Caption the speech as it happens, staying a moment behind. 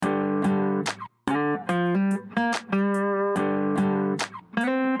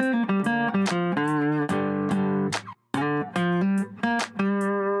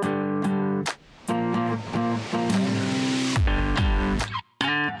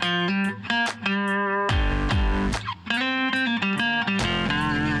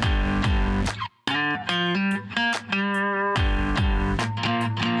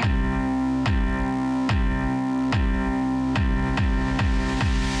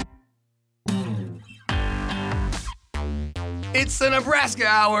It's the Nebraska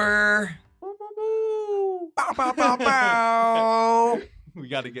Hour. Bow, bow, bow, bow. We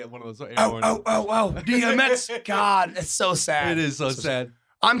got to get one of those. Oh. DMX. God, it's so sad. It is so sad.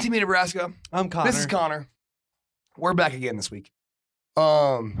 I'm Team Nebraska. I'm Connor. This is Connor. We're back again this week.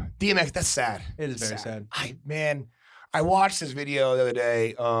 DMX, that's sad. It is very sad. I watched this video the other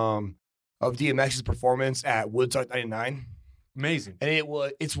day of DMX's performance at Woodstock 99. Amazing. And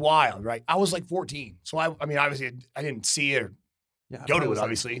it's wild, right? I was like 14. So I mean, obviously I didn't see it or go to it,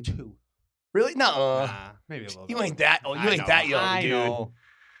 obviously. Like 2. Really? No. Nah, maybe a little bit. You ain't that young, dude. Know.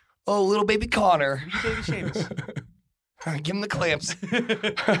 Oh, little baby Connor. Baby Seamus. Give him the clamps.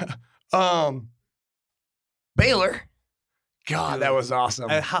 Baylor. God, Dude, that was awesome.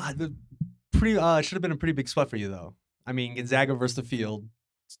 Should have been a pretty big spot for you, though. I mean, Gonzaga versus the Field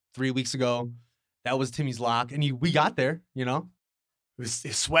 3 weeks ago. That was Timmy's lock, and we got there. You know, It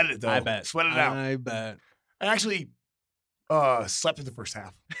sweated it though. I bet. Sweated it out. I bet. I actually slept in the first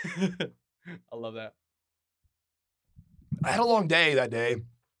half. I love that. I had a long day that day.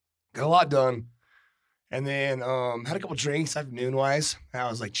 Got a lot done. And then had a couple drinks afternoon-wise. I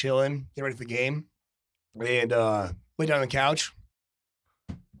was like chilling, getting ready for the game. And lay down on the couch,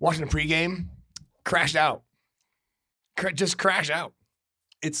 watching the pregame, crashed out. Just crashed out.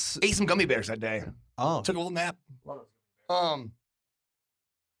 Ate some gummy bears that day. Oh. Took a little nap.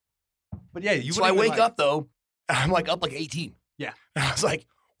 But yeah, So I wake up though, and I'm like up like 18. Yeah. And I was like,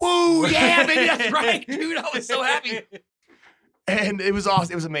 whoa, yeah, baby, that's right, dude. I was so happy. And it was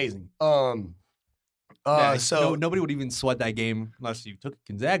awesome. It was amazing. So nobody would even sweat that game unless you took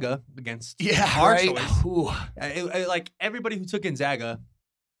Gonzaga against our right. choice. Ooh. Like everybody who took Gonzaga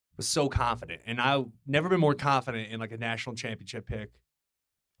was so confident, and I've never been more confident in like a national championship pick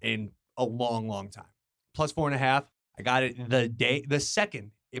in a long, long time. Plus 4.5. I got it the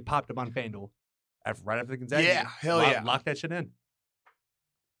second it popped up on FanDuel right after the Gonzaga. Yeah, hell yeah. Lock that shit in.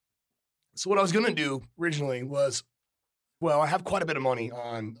 So what I was gonna do originally was, I have quite a bit of money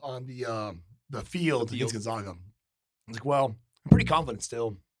on the field against Gonzaga. I was like, I'm pretty confident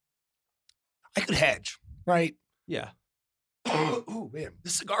still. I could hedge, right? Yeah. Oh man,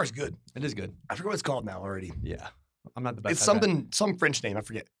 this cigar is good. It is good. I forget what it's called now already. Yeah. I'm not the best. It's some French name. I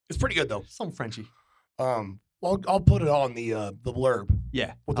forget. It's pretty good though. Some Frenchy. I'll put it on the blurb.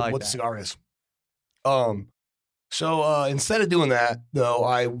 Yeah. What the cigar is. So instead of doing that though,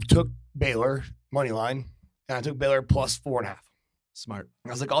 I took Baylor money line and I took Baylor plus 4.5. Smart. I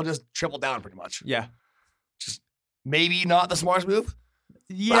was like, I'll just triple down pretty much. Yeah. Just maybe not the smartest move.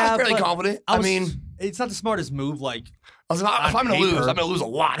 Yeah. But I was fairly confident. It's not the smartest move. Like, I was like, if I'm going to lose, I'm going to lose a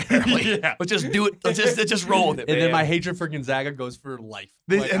lot. Yeah. Let's just do it. Let's just roll with it. And man. then my hatred for Gonzaga goes for life.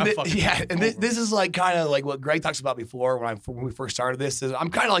 This is like kind of like what Greg talks about before when we first started this. Is I'm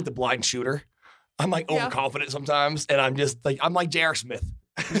kind of like the blind shooter. I'm like overconfident sometimes, and I'm just like J.R. Smith.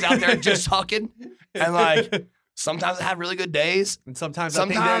 Who's out there just hucking, and like sometimes I have really good days, and sometimes I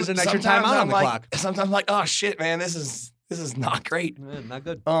think there's an extra time out on the clock. Sometimes I'm like, oh shit, man, this is not great. Not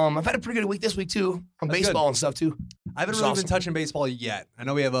good. I've had a pretty good week this week too on baseball and stuff too. I haven't really been touching baseball yet. I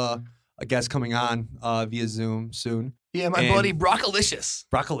know we have a guest coming on via Zoom soon. Yeah, my buddy Brockolicious.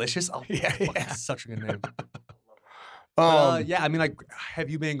 Brockolicious? Oh, yeah. That's such a good name. I mean, like, have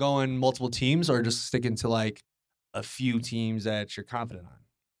you been going multiple teams or just sticking to like a few teams that you're confident on?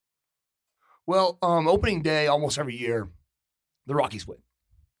 Well, opening day almost every year, the Rockies win.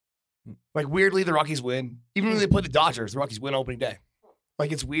 Like weirdly, the Rockies win. Even when they play the Dodgers, the Rockies win opening day.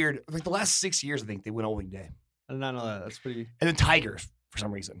 Like it's weird. Like the last 6 years, I think they win opening day. I did not know that. That's pretty. And the Tigers, for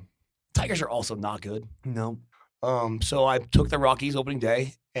some reason, Tigers are also not good. No. So I took the Rockies opening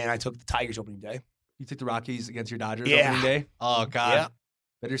day, and I took the Tigers opening day. You took the Rockies against your Dodgers opening day? Oh, God. Yeah.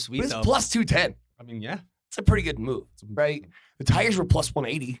 Bittersweet, but it's though. plus 210. I mean, yeah. It's a pretty good move, right? The Tigers were plus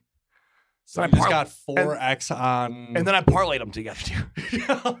 180. So I just got 4X on... And then I parlayed them together, too.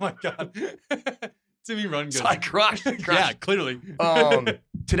 Oh, my God. Timmy run good. So I crushed. Yeah, clearly.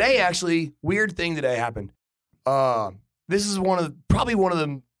 Today, actually, weird thing today happened. This is probably one of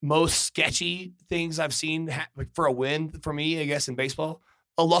the most sketchy things I've seen for a win for me, I guess, in baseball.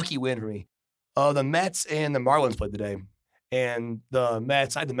 A lucky win for me. The Mets and the Marlins played today. And I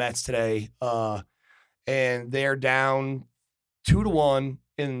had the Mets today. And they're down 2-1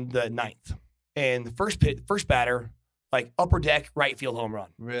 in the ninth. And the first batter, like upper deck, right field home run.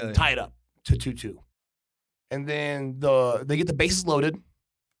 Really? Tie it up to 2-2. And then they get the bases loaded.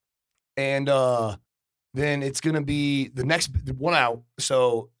 And then it's going to be the next one out.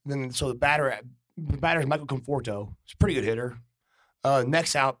 So the batter is Michael Conforto. He's a pretty good hitter.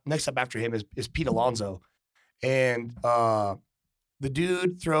 Next up after him is Pete Alonso. And the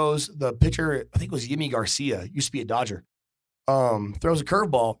dude throws the pitcher, I think it was Yimi Garcia, used to be a Dodger. throws a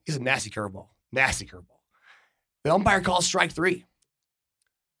curveball. He's a nasty curveball. Nasty curveball. The umpire calls strike 3.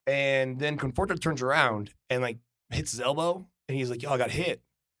 And then Conforto turns around and like hits his elbow. And he's like, yo, I got hit.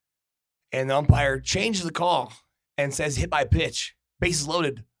 And the umpire changes the call and says hit by pitch. Bases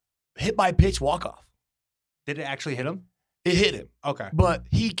loaded. Hit by pitch, walk-off. Did it actually hit him? It hit him. Okay. But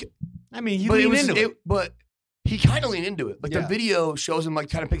he leaned into it. But he kind of leaned into it. Like Yeah. the video shows him like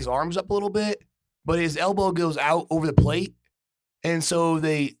kind of pick his arms up a little bit, but his elbow goes out over the plate. And so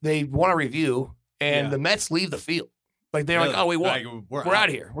they want to review, and the Mets leave the field. Like they're like, oh, we won. Like, We're out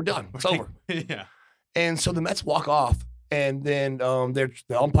of here. We're done. It's over. Yeah. And so the Mets walk off, and then the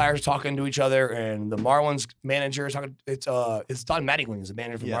umpires talking to each other, and the Marlins manager is talking. It's Don Mattingly is the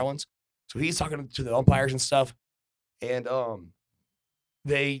manager for the Marlins, so he's talking to the umpires and stuff, and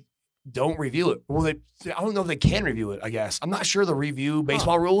they don't review it. Well, I don't know if they can review it. I guess I'm not sure the review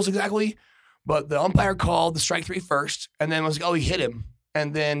baseball rules exactly, but the umpire called the strike 3 first, and then was like, oh, he hit him,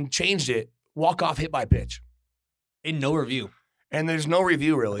 and then changed it, walk off, hit by pitch, In no review. and there's no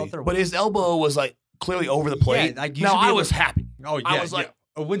review really, but his elbow was like clearly over the plate. Yeah, like you now should be I able was happy. Oh yeah. I was like,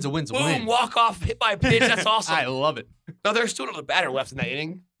 a win's a win's a boom, win. walk off, hit by pitch. That's awesome. I love it. Now there's still another batter left in that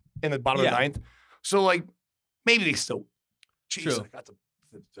inning, in the bottom of the Yeah. 9th. So like maybe they still. Jeez, True. I got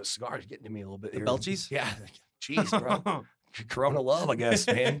the cigar's getting to me a little bit. The here. Belchies? Yeah, jeez, bro. Corona love, I guess,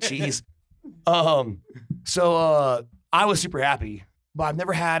 man. Jeez. So I was super happy, but I've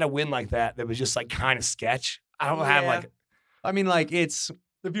never had a win like that was just like kind of sketch. I don't have like. I mean, like it's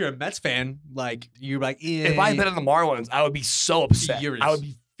if you're a Mets fan, like you're like, If I had bet on the Marlins, I would be so upset. Furious. I would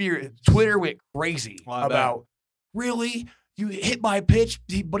be furious. Twitter went crazy about really you hit by a pitch,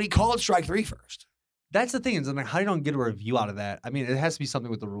 but he called strike 3 first. That's the thing. Is I'm like, how you don't get a review out of that? I mean, it has to be something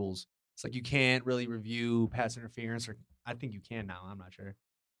with the rules. It's like you can't really review pass interference, or I think you can now. I'm not sure,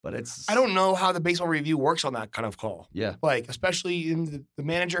 but it's. I don't know how the baseball review works on that kind of call. Yeah. Like, especially in the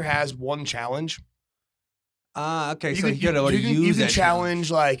manager has one challenge. Okay. You So can, you can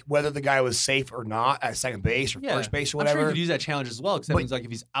challenge like whether the guy was safe or not at second base or first base or whatever. I'm sure you could use that challenge as well, because that means like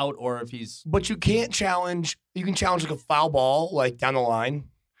if he's out or if he's. But you can't challenge. You can challenge like a foul ball, like down the line.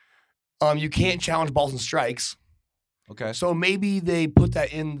 You can't challenge balls and strikes. Okay. So maybe they put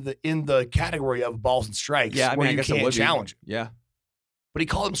that in the category of balls and strikes. Yeah, I mean, where I you guess it can't would be. challenge it. Yeah. But he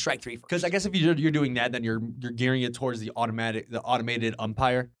called him strike 3 first. Because I guess if you're doing that, then you're gearing it towards the automated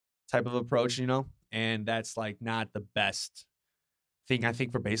umpire type of approach, and that's like not the best thing I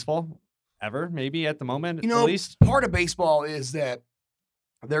think for baseball ever, maybe at the moment, at least. Part of baseball is that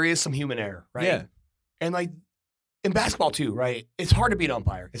there is some human error, right? Yeah. And like in basketball too, right? It's hard to be an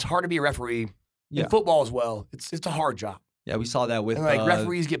umpire. It's hard to be a referee. Yeah. In football as well. It's a hard job. Yeah, we saw that with And like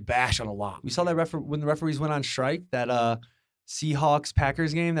referees get bashed on a lot. We saw that when the referees went on strike, that Seahawks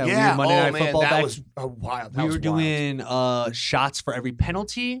Packers game, that weird Yeah, Monday Night Football. that was wild. We were doing shots for every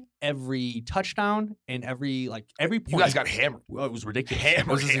penalty, every touchdown, and every point. You guys got hammered. Well, it was ridiculous.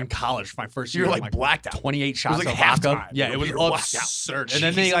 Hammered. This was in college, my first year. You were like blacked out. 28 shots like of vodka. halftime. Yeah, it was You were blacked out. absurd. And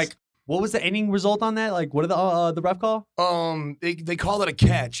then they what was the inning result on that? Like, what did the ref call? They called it a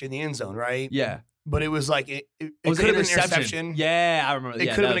catch in the end zone, right? Yeah. But it was like it was could an have been an interception. Yeah, I remember.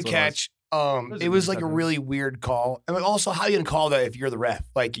 It could have been a catch. It was like a interception. really weird call. And like also, how you gonna call that if you're the ref?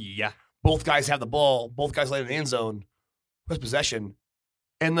 Like, Yeah. both guys have the ball, both guys land in the end zone, what's possession?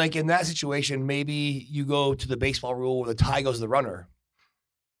 And like in that situation, maybe you go to the baseball rule where the tie goes to the runner.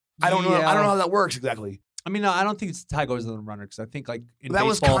 I don't know. I don't know how that works exactly. I mean, no, I don't think it's tie goes to the runner, because I think like in That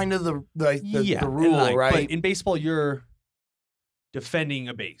baseball, was kind of the rule, and, like, right? But in baseball, you're defending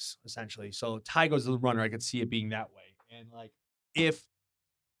a base essentially. So tie goes to the runner. I could see it being that way. And like if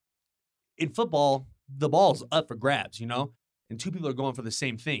in football the ball's up for grabs, and two people are going for the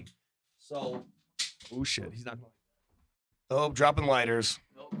same thing. So, oh shit, he's not. Oh, dropping lighters.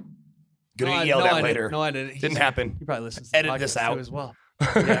 Nope. Gonna get yelled at later. No, I didn't. Didn't happen. He probably listens to Edit the this podcast out too as well.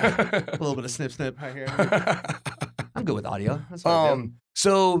 Yeah, a little bit of snip right here. I'm good with audio. That's all I do.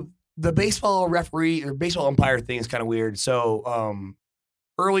 So the baseball referee or baseball umpire thing is kind of weird. So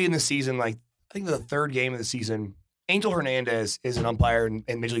early in the season, like I think the third game of the season, Angel Hernandez is an umpire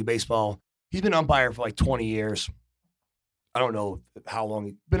in Major League Baseball. He's been an umpire for like 20 years. I don't know how long.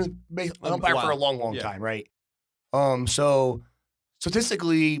 He's been an umpire for a long time, right? So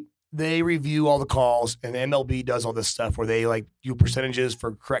statistically, they review all the calls, and the MLB does all this stuff where they like do percentages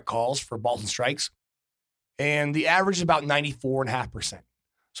for correct calls for balls and strikes. And the average is about 94.5%.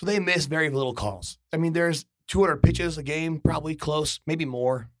 So they miss very little calls. I mean, there's 200 pitches a game, probably close, maybe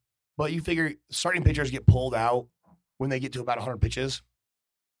more. But you figure starting pitchers get pulled out when they get to about 100 pitches.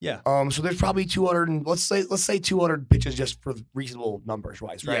 Yeah. So there's probably 200, and let's say 200 pitches just for reasonable numbers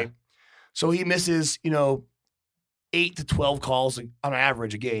wise, right? Yeah. So he misses, 8 to 12 calls on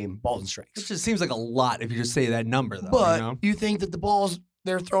average a game, balls and It strikes. just seems like a lot if you just say that number, though. But you know? you think that the balls,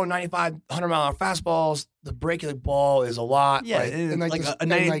 they're throwing 95, 100-mile-an-hour fastballs. The break of the ball is a lot. Yeah, and like this- a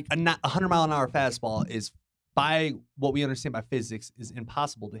 100-mile-an-hour fastball is, by what we understand by physics, is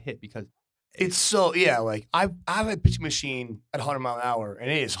impossible to hit because it's so, yeah, like I've a pitching machine at 100-mile-an-hour, and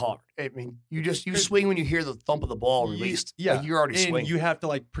it is hard. I mean, you swing when you hear the thump of the ball released. Yeah, like, you're already and swinging. you have to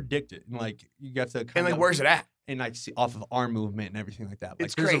like predict it, and like you have to And like, where's it at? and like see off of arm movement and everything like that. Like,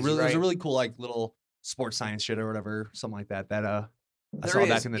 It's there's crazy, there's a right? really cool like little sports science shit or whatever, something like that. That I There saw is.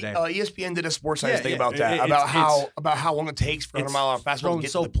 back in the day. ESPN did a sports science Yeah, thing yeah, about that, about how long it takes for a It's 100-mile-an-hour fastball to thrown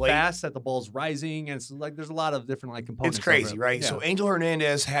get so to the plate. fast that the ball's rising, and it's like there's a lot of different like components. It's crazy, of it. right? Yeah. So Angel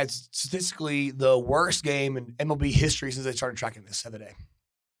Hernandez had statistically the worst game in MLB history since they started tracking this the other day.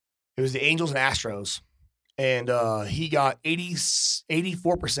 It was the Angels and Astros, and he got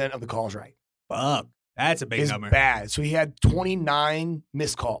 84% of the calls right. Fuck, that's a big It's number. bad. So he had 29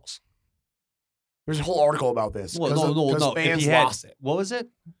 missed calls. There's a whole article about this. Well, no. If Fans he had, lost it. what was it?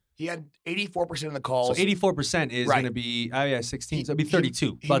 He had 84% of the calls. So 84% is Right. going to be 16. So it'd be He-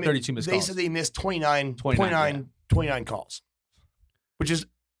 32. he About mi- 32 missed They calls. said they missed 29 29, 29 calls, which is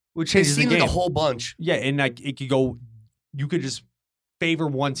Which it changes the seems game. like a whole bunch. Yeah, and like it could go. You could just favor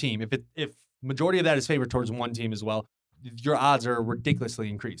one team. If majority of that is favored towards one team as well, your odds are ridiculously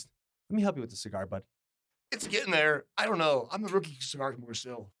increased. Let me help you with the cigar, bud. It's getting there. I don't know. I'm a rookie cigar smoker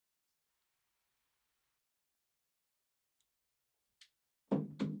still.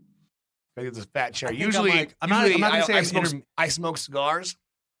 I get this fat chair. I think I'm Usually, like- I'm not gonna say I I'm smoke, I smoke cigars,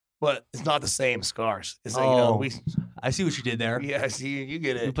 but it's not the same cigars. It's like, Oh, I see what you did there. yeah, see, you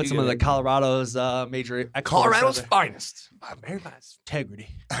get it. You put you some get of the it. Colorado's major exports Colorado's of the- finest. very fast integrity.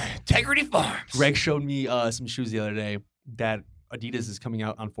 Integrity Farms. Greg showed me some shoes the other day that Adidas is coming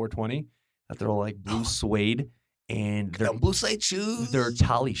out on 420 that they're all like blue suede and they're Blue Slate shoes. they're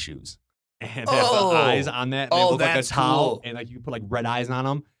tolly shoes and they have Oh. the eyes on that. And they Oh, look like a that's towel cool. and like you can put like red eyes on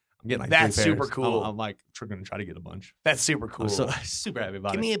them. I'm getting like That's 3 super pairs. cool. I'm like gonna try to get a bunch. That's super cool. I'm so super happy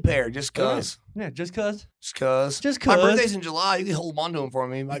about Give it. me a pair, just All right. cause. Yeah, just cause. Just cause. Just My 'cause. birthday's in July. You can hold on to them for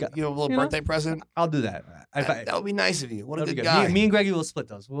me. Like, got- you know, a little you know, birthday present. I'll do that. That would be nice of you. What a that'd good be guy. Me and Greggy will split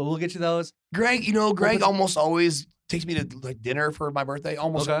those. We'll get you those. Greg, you know, Greg put- almost always takes me to like dinner for my birthday.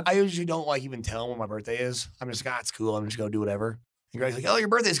 Almost. Okay. I usually don't like even tell him when my birthday is. I'm just like, it's cool. I'm just gonna do whatever. And Greg's like, oh, your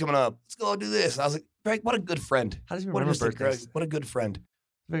birthday's coming up. Let's go do this. And I was like, Greg, what a good friend. How does he What remember just a Greg, birthdays? what a good friend.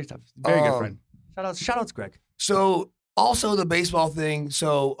 Very tough. Very good Um, friend. Shout outs, Greg. So also the baseball thing.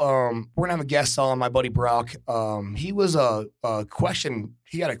 So we're gonna have a guest on, my buddy Brock. He was a question.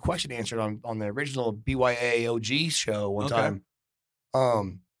 He got a question answered on the original BYA OG show one Okay.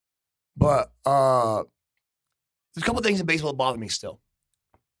 time. But there's a couple things in baseball that bother me still.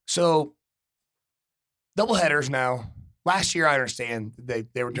 So double headers now. Last year, I understand they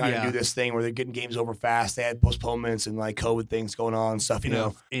were trying to Yeah. do this thing where they're getting games over fast. They had postponements and like COVID things going on and stuff. You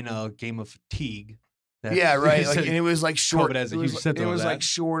know, in a game of fatigue. yeah, right. Like, and it was like short. COVID has a it was, huge symptom it of was that. like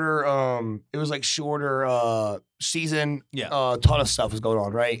shorter. It was like shorter season. Yeah. A ton of stuff was going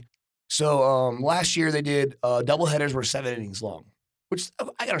on, right? So last year they did double headers were 7 innings long, which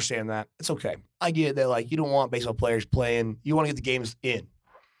I understand that. It's okay. I get that. Like, you don't want baseball players playing. You want to get the games in.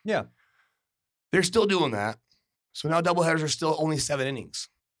 Yeah. They're still doing that. So now doubleheaders are still only 7 innings,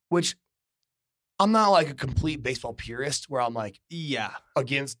 which I'm not like a complete baseball purist where I'm like Yeah.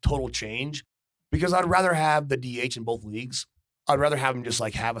 against total change, because I'd rather have the DH in both leagues. I'd rather have them just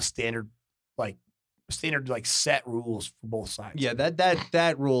like have a standard set rules for both sides. Yeah,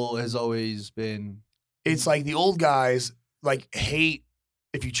 that rule has always been. It's like the old guys like hate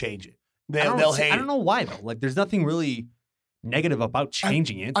if you change it. They'll hate I don't know why though. Like, there's nothing really negative about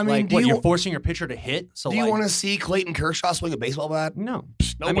changing it. I mean, like, do what, you- you're forcing your pitcher to hit? So Do you like, want to see Clayton Kershaw swing a baseball bat? No.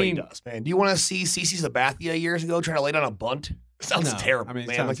 Nobody mean- does, man. Do you want to see CeCe Sabathia years ago trying to lay down a bunt? It sounds No. terrible, I mean, it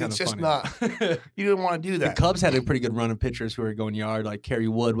man. sounds Like, it's just kinda not. funny. You didn't want to do The that, Cubs had a pretty good run of pitchers who were going yard. Like Kerry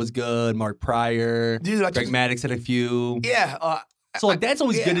Wood was good. Mark Pryor. dude. Greg Maddux had a few. Yeah, So like that's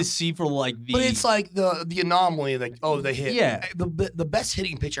always yeah. good to see for like the. but it's like the anomaly. Like, oh, they hit. Yeah. The best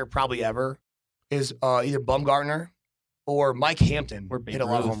hitting pitcher probably ever is either Bumgarner or Mike Hampton. Or Babe hit a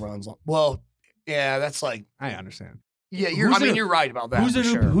lot of Ruth. home runs. Well, yeah, that's like I understand. yeah. Who's the- You're right about that. Who's for a new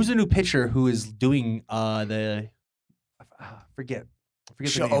sure. Who's a new pitcher who is doing the forget the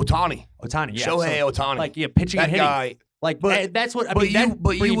name. Otani? Otani, yeah. Shohei So, Otani. like pitching that and hitting. guy. Like but- that's what I but mean. you- That's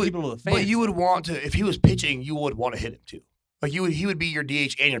but you bringing would- people to the fans. But you would want to, if he was pitching, you would want to hit him too. Like he would be your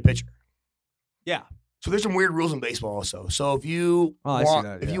DH and your pitcher. Yeah. So there's some weird rules in baseball also. So if you I see want,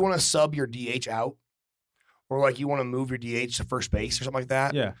 that, if yeah. you want to sub your DH out, or like you want to move your DH to first base or something like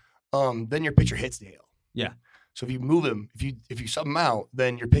that, Yeah. then your pitcher hits the AL. Yeah. So if you move him, if you sub him out,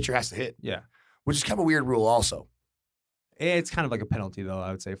 then your pitcher has to hit. Yeah. Which is kind of a weird rule also. It's kind of like a penalty though,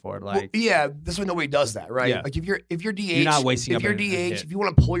 I would say, for it. Well, Like yeah, that's why nobody does that, right? Yeah. Like if you're DH, you're not wasting if up you're a hit. DH, if you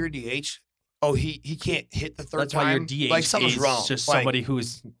want to pull your DH, oh he can't hit the third That's time. why your DH like something's is wrong. just Like, somebody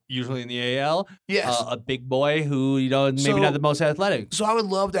who's usually in the AL, yes. a big boy who maybe So- not the most athletic. So I would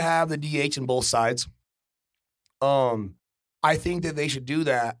love to have the DH in both sides. I think that they should do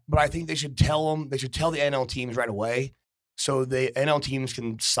that, but I think they should tell the NL teams right away, so the NL teams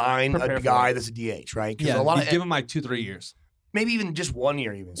can sign Prepare a for guy it. that's a DH, right? Because Yeah, a lot you of give him like 2-3 years. maybe even just 1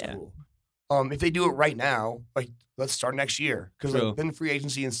 year even is Yeah. cool. If they do it right now, like let's start next year, because True. then free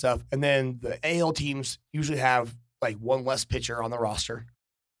agency and stuff, and then the AL teams usually have like one less pitcher on the roster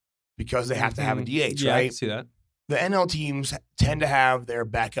because they have to have a DH, Yeah, I right? can see that. The NL teams tend to have their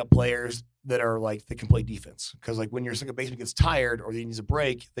backup players that are like that can play defense, because like when your second baseman gets tired or he needs a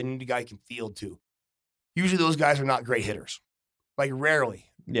break, they need a guy who can field too. Usually those guys are not great hitters, like rarely.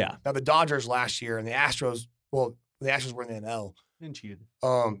 Yeah. Now the Dodgers last year and the Astros, well, the Astros were in the NL. And cheated.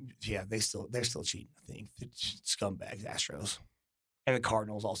 Yeah, they're still cheating. I think they're scumbags, Astros, and the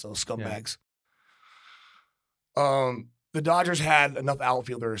Cardinals also scumbags. The Dodgers had enough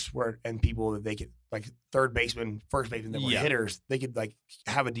outfielders and people that they could like third baseman, first baseman that were hitters. They could like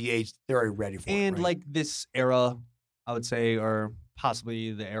have a DH. They're already ready for it. And right? like this era, I would say, or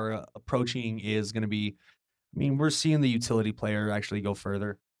possibly the era approaching is going to be. I mean, we're seeing the utility player actually go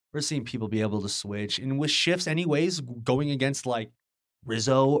further. We're seeing people be able to switch, and with shifts, anyways, going against like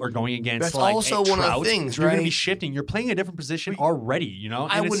Rizzo or going against that's like also one Trout, of the things, you're right? going to be shifting. You're playing a different position already. You know,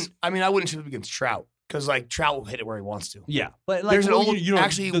 I wouldn't shift against Trout because like Trout will hit it where he wants to. Yeah, but like There's an old, you know,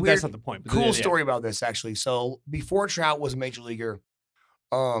 actually that's weird, not the point. But cool yeah. story about this actually. So before Trout was a major leaguer,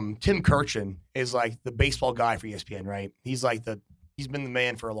 Tim Kurkjian is like the baseball guy for ESPN, right? He's been the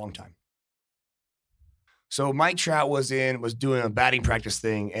man for a long time. So Mike Trout was doing a batting practice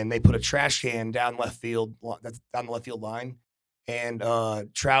thing, and they put a trash can down the left field line, and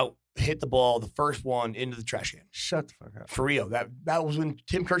Trout hit the ball, the first one, into the trash can. Shut the fuck up. For real. That was when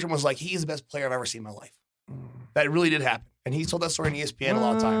Tim Kurkjian was like, he's the best player I've ever seen in my life. That really did happen. And he's told that story on ESPN a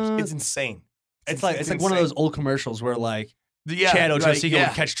lot of times. It's insane. It's like one of those old commercials where like Chad Ochocinco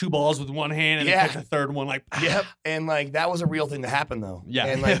would catch 2 balls with one hand and then catch a third one like Yep. And like that was a real thing that happened though. Yeah.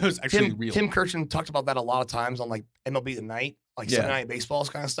 And like it was actually real. Tim Kurkjian talked about that a lot of times on like MLB Tonight, like Sunday Night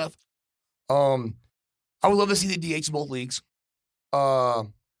Baseballs kind of stuff. I would love to see the DH in both leagues.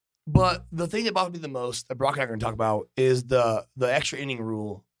 But the thing that bothers me the most that Brock and I are going to talk about is the extra inning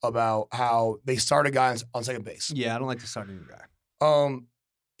rule about how they start a guy on second base. Yeah, I don't like to start a new guy.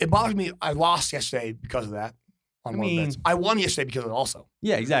 It bothers me. I lost yesterday because of that. On one of the bets. I won yesterday because of it also.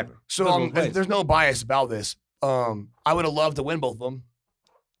 Yeah, exactly. So there's no bias about this. I would have loved to win both of them,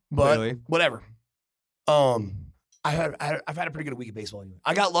 but whatever. I've had a pretty good week of baseball. Anyway.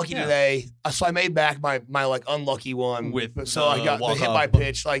 I got lucky today, so I made back my like unlucky one. So I got the hit by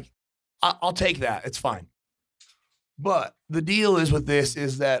pitch. Like I'll take that. It's fine. But the deal is with this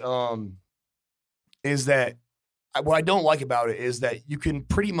is that what I don't like about it is that you can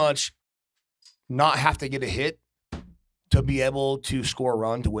pretty much not have to get a hit to be able to score a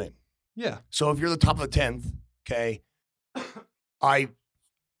run to win. Yeah. So if you're the top of the 10th, okay,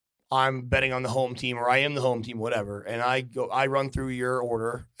 I'm betting on the home team or I am the home team, whatever, and I run through your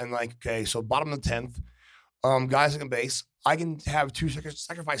order and like, okay, so bottom of the 10th, guys second base, I can have 2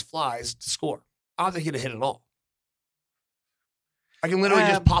 sacrifice flies to score. I don't have to get a hit at all. I can literally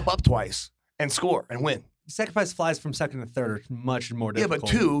just pop up twice and score and win. Sacrifice flies from second to third are much more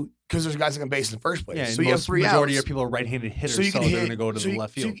difficult. Yeah, but 2, because there's guys second base in the first place. Yeah, so you have 3 majority outs. of people are right-handed hitters, so, you can they're going to go to the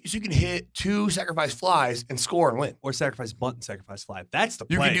left field. So you can hit 2 sacrifice flies and score and win. Or sacrifice bunt and sacrifice fly. That's the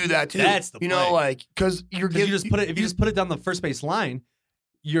play. You can do that too. That's the play. You know, like, because if you just put it down the first base line,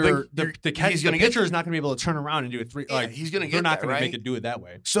 the pitcher is not going to be able to turn around and do it 3. Yeah, he's going to get They're not that, going right? to make it do it that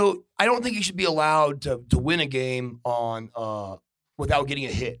way. So I don't think you should be allowed to win a game on without getting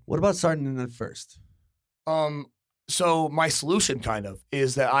a hit. What about starting in the first? So my solution kind of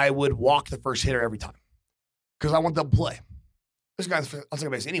is that I would walk the first hitter every time because I want double play. This guy's on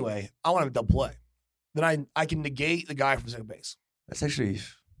second base anyway. I want him to double play. Then I can negate the guy from second base. That's actually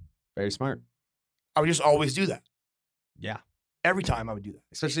very smart. I would just always do that. Yeah. Every time I would do that.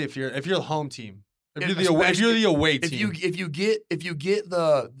 Especially if you're the home team. If you're the away team. If you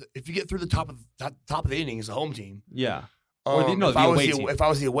get through the top of the inning as a home team. Yeah. If I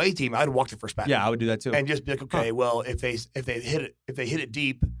was the away team, I'd walk the first batter. Yeah, I would do that too. And just be like, okay, well, if they hit it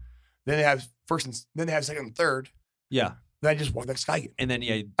deep, then they have second and third. Yeah. Then I just walk that guy again. And then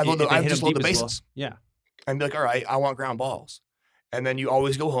I just load the bases. Yeah. And be like, all right, I want ground balls. And then you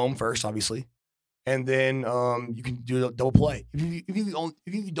always go home first, obviously. and then you can do a double play. If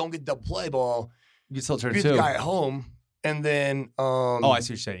you don't get double play ball, You can still turn you two. get the guy at home, and then I see what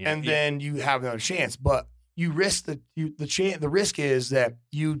you're saying. Yeah, and then you have another chance. But you risk the risk is that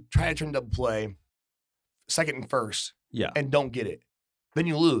you try to turn double play, second and first, and don't get it, then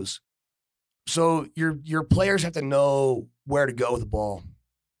you lose. So your players have to know where to go with the ball.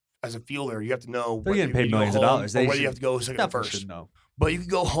 As a fielder, you have to know. They're getting paid millions of dollars. Where you have to go second and first. Know. But you can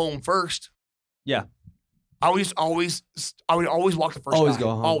go home first. Yeah. I would always walk the first. Always guy.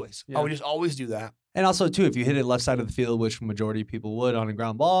 go home. Always. Yeah. I would just always do that. And also, too, if you hit it left side of the field, which majority of people would on a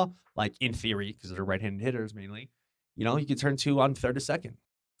ground ball, like in theory, because they're right-handed hitters mainly, you could turn two on third to second.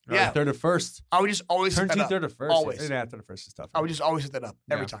 Or third to first. I would just always turn set two that up. third to first. Always. Yeah, third to first is tough. I would just always set that up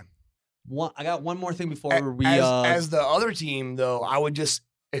every time. I got one more thing before we. As the other team, though, I would just,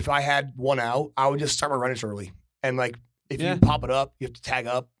 if I had one out, I would just start my runners early. And like, if you pop it up, you have to tag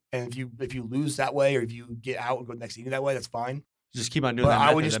up. And if you lose that way, or if you get out and go next inning that way, that's fine. Just keep on doing but that.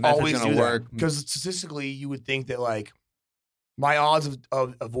 I would just always do work. that because statistically, you would think that like my odds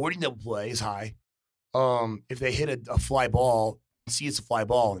of avoiding double play is high. If they hit a fly ball, see it's a fly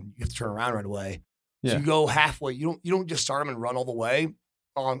ball, and you have to turn around right away. So you go halfway. You don't just start them and run all the way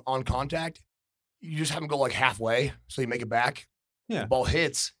on contact. You just have them go like halfway, so you make it back. Yeah, the ball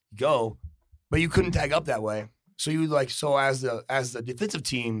hits, you go, but you couldn't tag up that way. So you as the defensive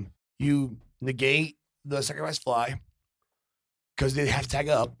team, you negate the sacrifice fly because they have to tag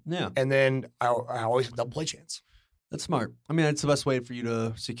up. Yeah, and then I always have a double play chance. That's smart. I mean, that's the best way for you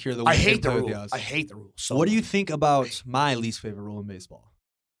to secure the win. I hate the rule. I hate the rule. So what do you think about my least favorite rule in baseball?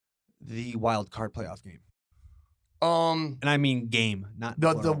 The wild card playoff game. And I mean game, not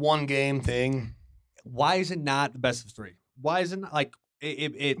the one game thing. Why is it not the best of three? Why is it not like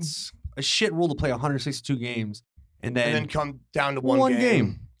it's a shit rule to play 162 games and then come down to one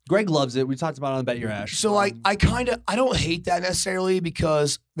game? Greg loves it. We talked about it on Bet Your Ash. So I don't hate that necessarily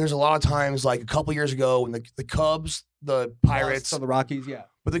because there's a lot of times like a couple years ago when the Cubs, the Pirates, the Rockies,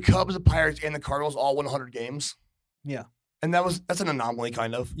 but the Cubs, the Pirates, and the Cardinals all won 100 games. Yeah, and that's an anomaly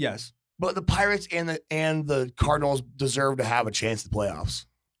kind of. Yes, but the Pirates and the Cardinals deserve to have a chance at the playoffs.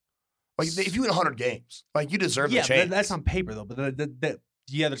 Like if you win 100 games, like you deserve the chance. Yeah, that's on paper though. But the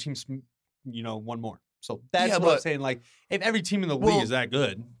other teams, won more. So that's what I'm saying. Like, if every team in the league is that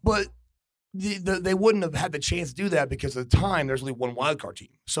good, but they wouldn't have had the chance to do that because at the time there's only one wild card team.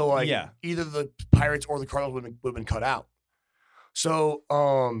 So like, either the Pirates or the Cardinals would have been cut out. So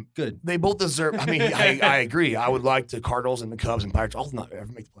good. They both deserve. I mean, I agree. I would like the Cardinals and the Cubs and Pirates all not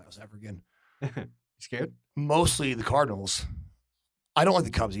ever make the playoffs ever again. You scared? Mostly the Cardinals. I don't like the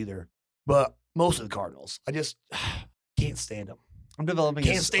Cubs either, but mostly the Cardinals. I just can't stand them. I'm developing.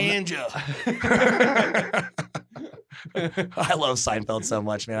 Can't stand you. I love Seinfeld so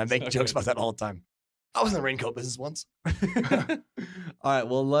much, man. I make jokes about that all the time. I was in the raincoat business once. All right,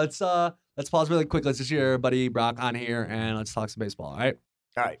 well let's pause really quick. Let's just hear our buddy Brock on here and let's talk some baseball. All right.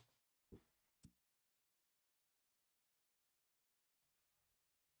 All right.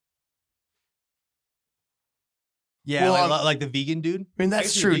 Yeah, well, like the vegan dude. I mean,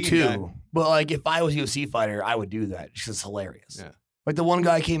 that's true too. Guy. But like, if I was a UFC fighter, I would do that. It's just hilarious. Yeah. Like the one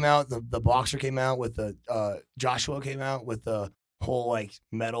guy came out, the boxer came out with Joshua came out with the whole like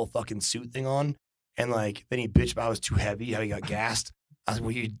metal fucking suit thing on, and like then he bitched about I was too heavy, how he got gassed. I was like,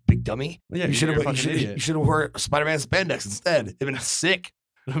 well, you big dummy. Well, yeah, you should have worn Spider-Man spandex instead. It'd been sick.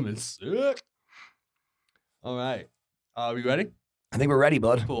 It'd been sick. All right, we ready? I think we're ready,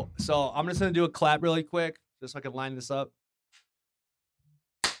 bud. Cool. So I'm just gonna do a clap really quick, just so I can line this up.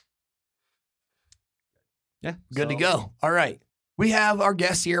 Yeah, good to go. All right. We have our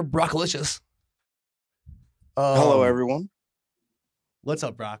guest here, Brockalicious. Hello, everyone. What's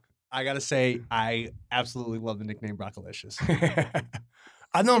up, Brock? I got to say, I absolutely love the nickname Brockalicious.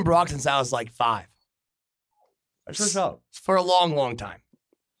 I've known Brock since I was like 5. For a long, long time.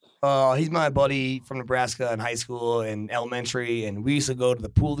 He's my buddy from Nebraska in high school and elementary, and we used to go to the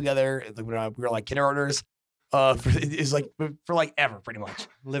pool together when we were like kindergartners. For like ever, pretty much.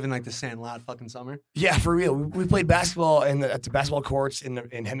 Living like the Sandlot fucking summer. Yeah, for real. We played basketball at the basketball courts in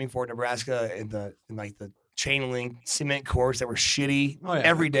Hemingford, Nebraska, in the chain link cement courts that were shitty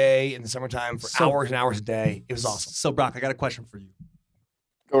every day in the summertime for hours and hours a day. It was awesome. So Brock, I got a question for you.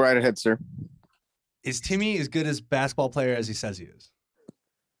 Go right ahead, sir. Is Timmy as good as basketball player as he says he is?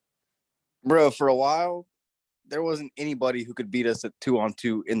 Bro, for a while, there wasn't anybody who could beat us at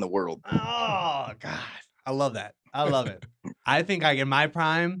 2-on-2 in the world. Oh God. I love that. I love it. I think in my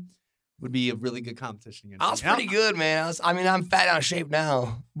prime would be a really good competition against I was pretty good, man. I'm fat out of shape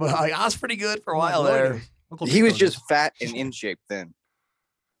now, but I was pretty good for a while there. He was just fat and in shape then.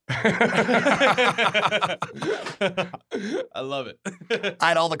 I love it. I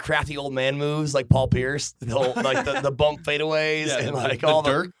had all the crafty old man moves like Paul Pierce, the bump fadeaways, and like all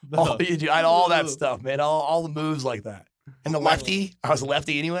the Dirk. I had all that stuff, man. All the moves like that. And the lefty, I was a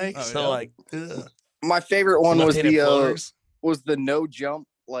lefty anyway, so like. Ugh. My favorite one was Left-handed the no jump,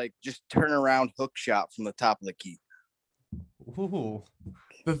 like just turn around hook shot from the top of the key. Ooh.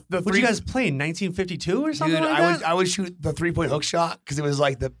 The What you guys play in 1952 or something Dude, like that? I would shoot the 3-point hook shot because it was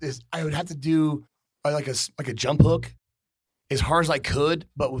like I would have to do like a jump hook as hard as I could,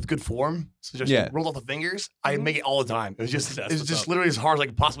 but with good form. So just roll off the fingers. I'd make it all the time. It was just literally as hard as I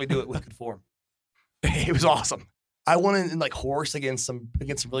could possibly do it with good form. It was awesome. I won in like horse against some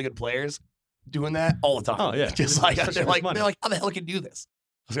really good players doing that all the time. Oh yeah, just like they're like how the hell can you do this?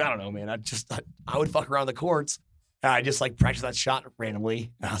 I was like, I don't know, man. I would fuck around the courts. And I just like practice that shot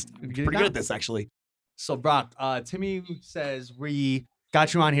randomly. I was pretty good at this actually. So Brock, Timmy says we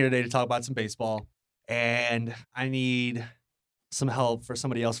got you on here today to talk about some baseball, and I need some help for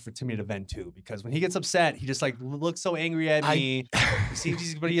somebody else for Timmy to vent to, because when he gets upset, he just like looks so angry at me. He seems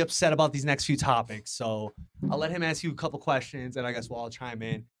he's pretty upset about these next few topics. So I'll let him ask you a couple questions, and I guess we'll all chime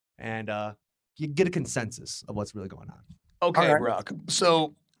in and you get a consensus of what's really going on. Okay, Brock.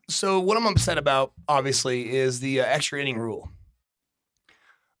 So what I'm upset about, obviously, is the extra inning rule.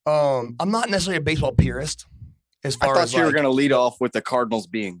 I'm not necessarily a baseball purist. As far I as thought you were going to lead off with the Cardinals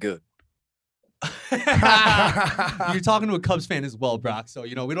being good. You're talking to a Cubs fan as well, Brock. So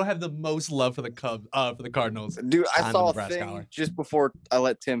we don't have the most love for the Cardinals. Dude, I saw a thing just before I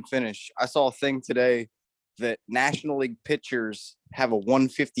let Tim finish. I saw a thing today that National League pitchers have a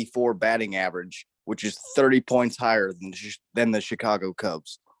 154 batting average, which is 30 points higher than the Chicago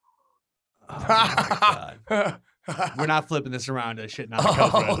Cubs. Oh my God. We're not flipping this around to shit not the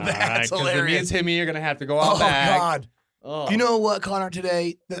Cubs right now, that's because hilarious. me and Timmy are gonna have to go out back. God. Oh. You know what, Connor?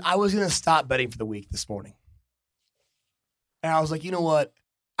 Today, I was gonna stop betting for the week this morning, and I was like, you know what?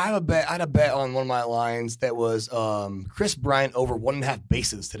 I had a bet on one of my lines that was Chris Bryant over 1.5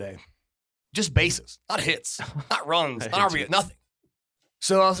 bases today, just bases, not hits, not runs, not RBI, nothing.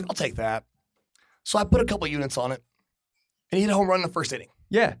 So I was like, I'll take that. So I put a couple units on it, and he hit a home run in the first inning.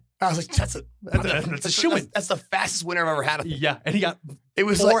 Yeah. I was like, that's a shoo-in. That's the fastest winner I've ever had. Yeah, and he got it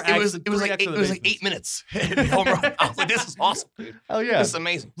was like 8 minutes. Home run. I was like, this is awesome, dude. Hell yeah, this is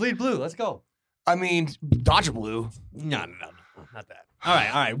amazing. Bleed blue, let's go. I mean, Dodger blue. No, not that. All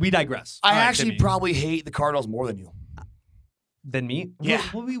right. We digress. I actually probably hate the Cardinals more than you. Than me? Yeah.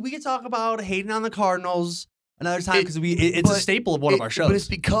 We can talk about hating on the Cardinals another time, because it's a staple of one of our shows. But it's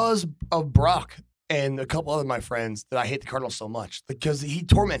because of Brock and a couple other of my friends that I hate the Cardinals so much, because he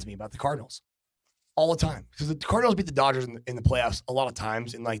torments me about the Cardinals all the time. Because the Cardinals beat the Dodgers in the playoffs a lot of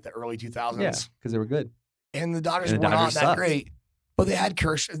times in like the early 2000s. Yeah, because they were good. And the Dodgers were not that great. But they had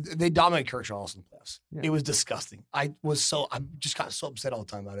Kershaw. They dominated Kershaw also in the playoffs. Yeah. It was disgusting. I just got so upset all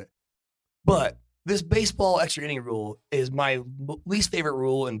the time about it. But this baseball extra inning rule is my least favorite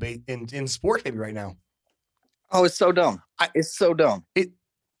rule in sports maybe right now. Oh, it's so dumb. It's so dumb.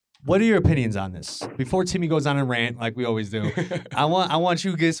 What are your opinions on this? Before Timmy goes on a rant, like we always do, I want you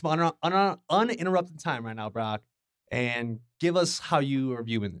to get some uninterrupted time right now, Brock, and give us how you are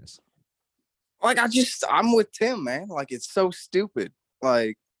viewing this. Like, I'm with Tim, man. Like, it's so stupid.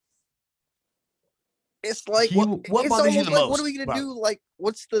 Like, it's like, what bothers you the most? What are we gonna do? Like,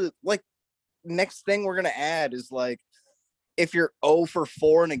 what's the next thing we're gonna add is like, if you're 0 for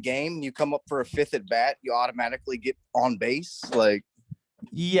 4 in a game and you come up for a 5th at bat, you automatically get on base. Like.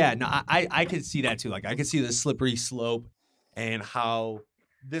 Yeah, no, I could see that too. Like, I could see the slippery slope and how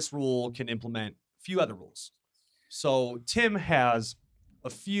this rule can implement a few other rules. So Tim has a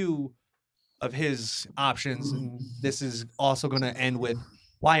few of his options, and this is also going to end with,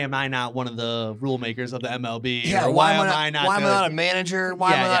 why am I not one of the rule makers of the MLB? Yeah, why am I not a manager?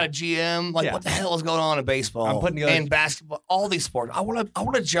 Why am I not a GM? Like, what the hell is going on in baseball? I'm putting together, and basketball, all these sports. I want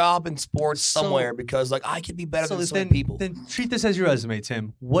a job in sports somewhere, because like I could be better than some people. Then treat this as your resume,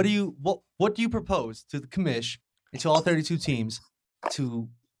 Tim. What do you propose to the commish and to all 32 teams to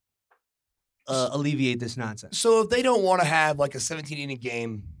alleviate this nonsense? So if they don't want to have like a 17-inning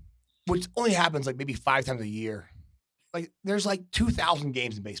game, which only happens like maybe 5 times a year. Like, there's like 2,000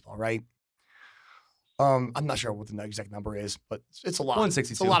 games in baseball, right? I'm not sure what the exact number is, but it's a lot.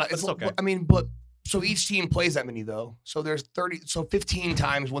 162. It's a lot. It's okay. I mean, but so each team plays that many though. So there's 30. So 15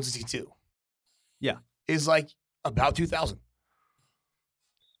 times 162. Yeah, is like about 2,000.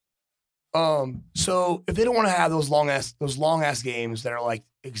 So if they don't want to have those long ass games that are like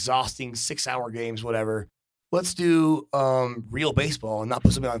exhausting 6-hour games, whatever, let's do real baseball and not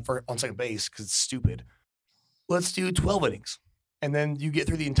put somebody on second base because it's stupid. Let's do 12 innings. and then you get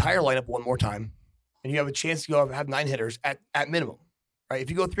through the entire lineup one more time, and you have a chance to have 9 hitters at minimum, right? If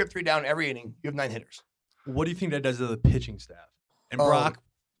you go 3 up, 3 down every inning, you have 9 hitters. What do you think that does to the pitching staff? And Brock,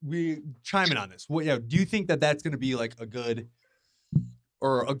 we chime in on this. Do you think that that's going to be like a good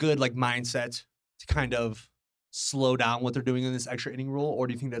like mindset to kind of slow down what they're doing in this extra inning rule, or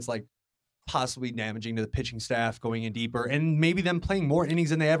do you think that's like possibly damaging to the pitching staff going in deeper and maybe them playing more innings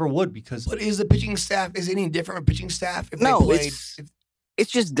than they ever would? Because but is the pitching staff any different from pitching staff? If No, they played, it's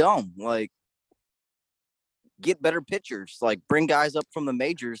just dumb. Like, get better pitchers. Like, bring guys up from the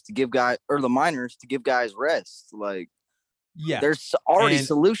majors to give guys or the minors to give guys rest. Like, there's already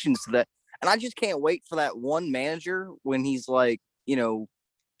solutions to that. And I just can't wait for that one manager when he's like,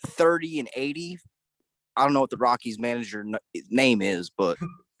 30 and 80. I don't know what the Rockies manager name is, but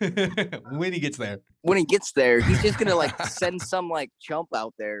when he gets there, he's just gonna like send some like chump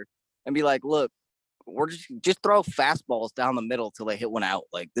out there and be like, "Look, we're just throw fastballs down the middle till they hit one out.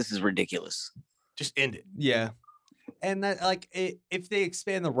 Like, this is ridiculous. Just end it." Yeah, and that like if they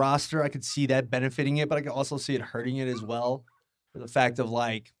expand the roster, I could see that benefiting it, but I could also see it hurting it as well. For the fact of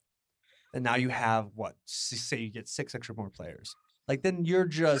like, and now you have say you get 6 extra more players. Like, then you're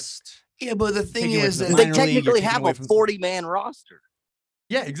just but the thing is that they technically have a 40-man roster.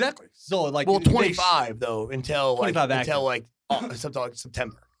 Yeah, exactly. So like, 25 though until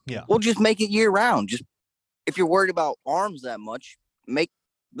September. Yeah. We'll just make it year round. Just if you're worried about arms that much, make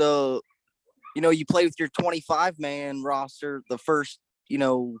you play with your 25-man roster the first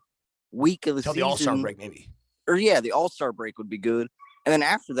week of the season. The All-Star break maybe. Or the All-Star break would be good, and then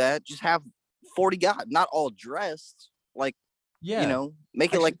after that, just have 40 guys, not all dressed like. Yeah,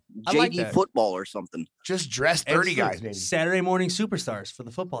 make it like JV football or something. Just dress 30 guys, maybe. Saturday morning superstars for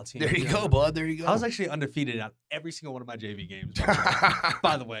the football team. There you go, bud. There you go. I was actually undefeated on every single one of my JV games.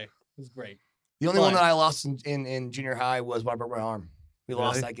 By the way, it was great. The only one that I lost in junior high was when I broke my arm. We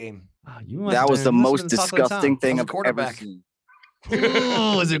lost that game. That was the most disgusting thing I've ever seen.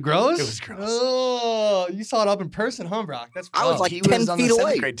 Oh, was it gross? It was gross. Oh, you saw it up in person, huh, Brock? That's gross. I was like 10 feet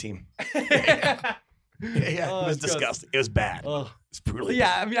away. Grade team. It was disgusting. It was bad. It's brutal.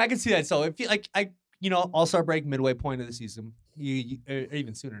 Yeah, I mean, I can see that. So if you like, All-Star break midway point of the season, you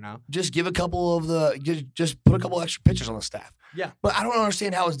even sooner now. Just give a couple of just put a couple extra pitchers on the staff. Yeah, but I don't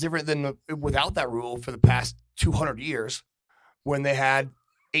understand how it's different than without that rule for the past 200 years, when they had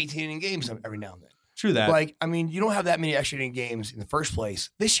 18 inning games every now and then. True that. Like, I mean, you don't have that many extra inning games in the first place.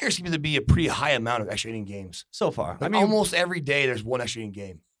 This year seems to be a pretty high amount of extra inning games so far. Like, I mean, almost every day there's one extra inning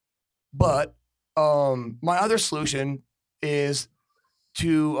game. But my other solution is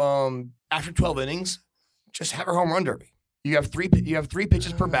to after 12 innings, just have a home run derby. You have three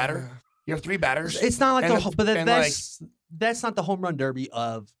pitches per batter. You have 3 batters. It's not like that's not the home run derby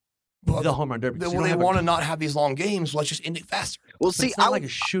of the home run derby. Well, they want to not have these long games. Let's just end it faster. Well, see, I like a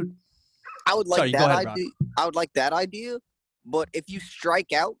shoot. I would like that idea. I would like that idea. But if you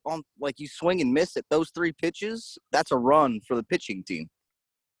strike out on, like, you swing and miss at those 3 pitches, that's a run for the pitching team.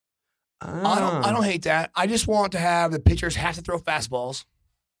 I don't hate that. I just want to have the pitchers have to throw fastballs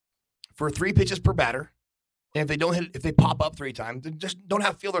for 3 pitches per batter. And if they pop up 3 times, then just don't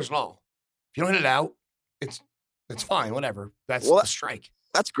have fielders at all. If you don't hit it out, it's fine, whatever. That's a strike.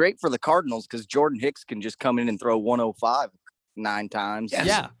 That's great for the Cardinals because Jordan Hicks can just come in and throw 105 9 times. Yes.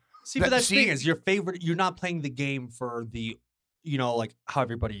 Yeah. See, but that's the thing is you're not playing the game for the, like how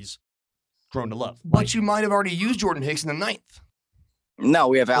everybody's grown to love. But you might have already used Jordan Hicks in the 9th. No,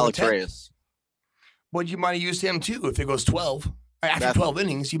 we have Alex Reyes. But you might have used him too if it goes 12. After 12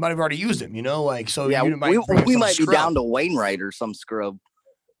 innings, you might have already used him, so yeah, you might we might be down to Wainwright or some scrub.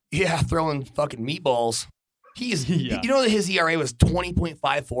 Yeah, throwing fucking meatballs. He's you know that his ERA was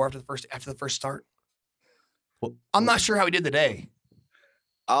 20.54 after the first start. I'm not sure how he did today.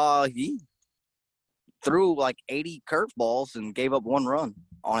 He threw like 80 curveballs and gave up 1 run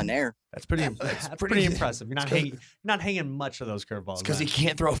on an air. That's pretty impressive. You're not hanging much of those curveballs. Because he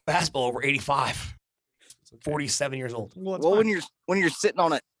can't throw a fastball over 85. 47 years old. Well, when you're sitting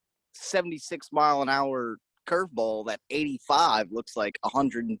on a 76 mile an hour curveball, that 85 looks like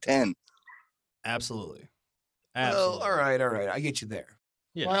 110. Absolutely. Well, all right. I get you there.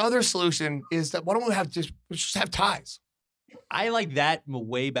 Yeah. My other solution is that why don't we just have ties? I like that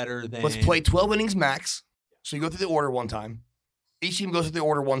way better than. Let's play 12 innings max. So you go through the order one time. Each team goes through the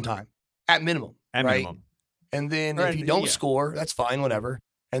order one time at minimum. Minimum. And then if you don't score, that's fine, whatever.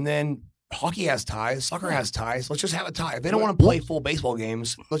 And then hockey has ties. Soccer has ties. Let's just have a tie. If they don't want to play full baseball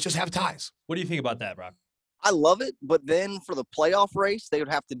games, let's just have ties. What do you think about that, Brock? I love it, but then for the playoff race, they would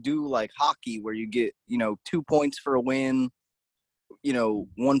have to do like hockey where you get, 2 points for a win,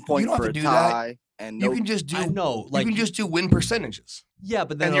 1 point for a tie, And you can just do like you can just do win percentages. Yeah,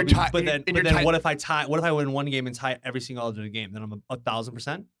 but then what if I win one game and tie every single other game? Then I'm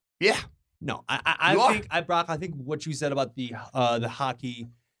 1,000%. Yeah. No, I think what you said about the hockey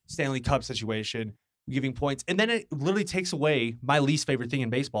Stanley Cup situation, giving points, and then it literally takes away my least favorite thing in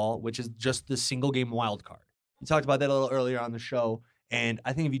baseball, which is just the single game wild card. We talked about that a little earlier on the show, and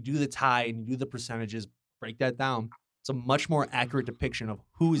I think if you do the tie and you do the percentages, break that down, it's a much more accurate depiction of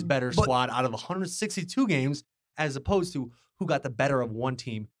who is better squad out of 162 games as opposed to who got the better of one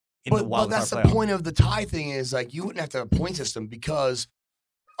team in the wild card playoff. But that's the point of the tie thing is like you wouldn't have to have a point system because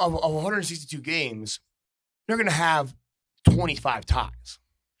of 162 games, you're going to have 25 ties.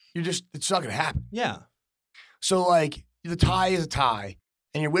 It's not going to happen. Yeah. So like the tie is a tie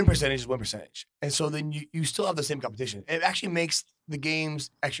and your win percentage is win percentage. And so then you still have the same competition. It actually makes the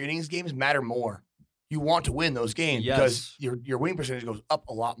games, extra innings games matter more. You want to win those games because your winning percentage goes up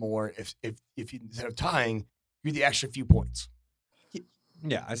a lot more if you, instead of tying, you're the extra few points.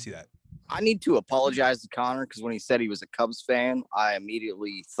 Yeah, I see that. I need to apologize to Connor because when he said he was a Cubs fan, I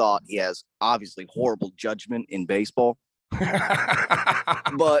immediately thought he has obviously horrible judgment in baseball.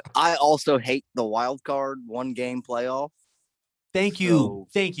 But I also hate the wild card 1 game playoff. Thank you.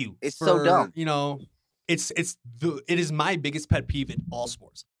 It's so dumb. You know, it is my biggest pet peeve in all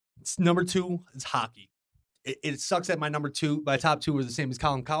sports. It's number 2 is hockey. It sucks that my top 2 are the same as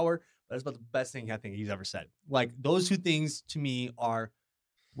Colin Cowher, but that's about the best thing I think he's ever said. Like those 2 things to me are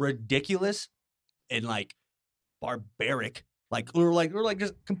ridiculous and like barbaric, or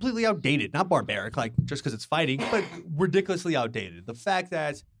just completely outdated. Not barbaric, like just because it's fighting, but ridiculously outdated. The fact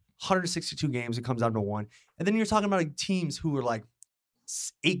that 162 games, it comes down to 1, and then you're talking about like teams who are like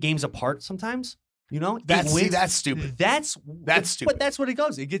 8 games apart sometimes. You know, that's stupid. That's stupid. But that's what it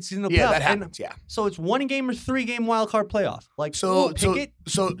goes. It gets in the playoff. Yeah, that happens. Yeah. So it's 1 game or 3 game wild card playoff. Like so to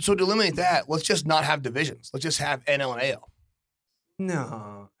eliminate that, let's just not have divisions. Let's just have NL and AL.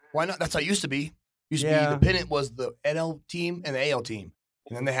 No. Why not? That's how it used to be. Used to be the pennant was the NL team and the AL team,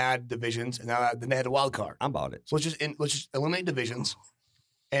 and then they had divisions, and then they had a wild card. I'm about it. So let's just eliminate divisions,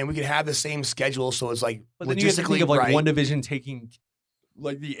 and we could have the same schedule. So it's like but then you have to think of like one division taking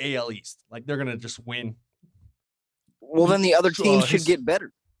like the AL East, like they're gonna just win. Well, then the other teams should get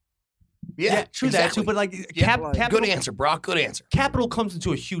better. Yeah, true exactly. that too. But like capital, good answer, Brock. Good answer. Capital comes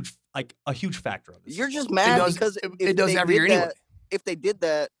into a huge factor of this. You're just mad because it does every year anyway. If they did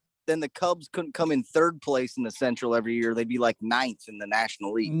that, then the Cubs couldn't come in 3rd place in the Central every year. They'd be like 9th in the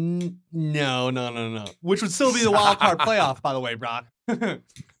National League. No. Which would still be the wild card playoff, by the way, Brock. No,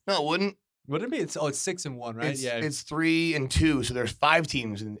 it wouldn't. Would it be? It's 6-1, right? It's 3-2. So there's 5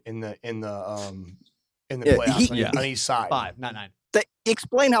 teams in the playoffs on each side. 5, not 9.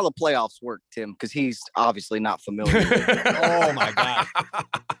 Explain how the playoffs work, Tim, because he's obviously not familiar with it. Oh my God.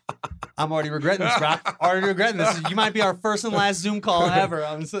 I'm already regretting this, Brock. You might be our first and last Zoom call ever.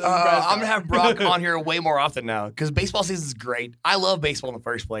 I'm gonna have Brock on here way more often now because baseball season is great. I love baseball in the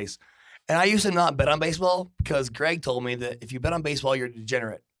first place, and I used to not bet on baseball because Greg told me that if you bet on baseball, you're a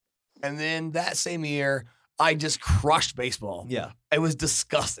degenerate. And then that same year, I just crushed baseball. Yeah, it was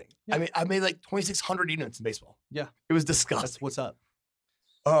disgusting. Yeah. I mean, I made like 2,600 units in baseball. Yeah, it was disgusting. That's what's up.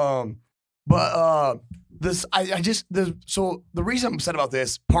 So the reason I'm upset about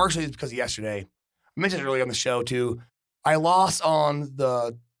this partially is because of yesterday. I mentioned it earlier on the show too. I lost on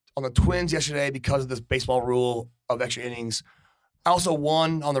the Twins yesterday because of this baseball rule of extra innings. I also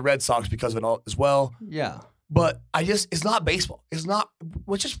won on the Red Sox because of it all as well. Yeah. But it's not baseball. It's not.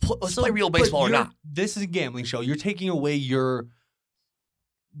 Let's play real baseball or not. This is a gambling show. You're taking away your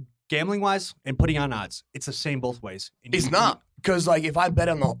gambling wise and putting on odds. It's the same both ways. It's not. Because like if I bet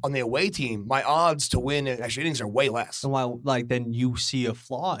on the away team, my odds to win in extra innings are way less. So then you see a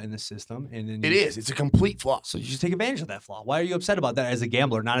flaw in the system, and then it's a complete flaw. So you should take advantage of that flaw. Why are you upset about that as a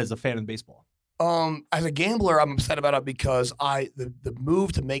gambler, not as a fan of baseball? As a gambler, I'm upset about it because the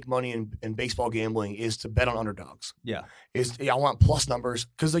move to make money in baseball gambling is to bet on underdogs. Yeah, I want plus numbers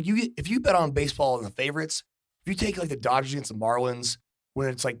because like if you bet on baseball and the favorites, if you take like the Dodgers against the Marlins when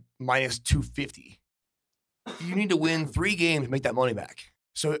it's like minus 250. You need to win 3 games to make that money back.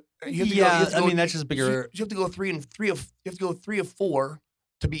 So you have to go, that's just bigger. You have to go 3 of 4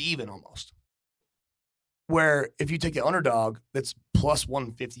 to be even almost. Where if you take the underdog that's plus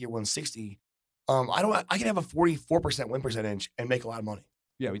 150 or 160, I can have a 44% win percentage and make a lot of money.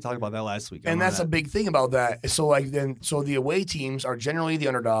 Yeah, we talked about that last week. And that's a big thing about that. So the away teams are generally the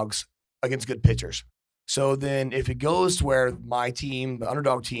underdogs against good pitchers. So then if it goes to where my team, the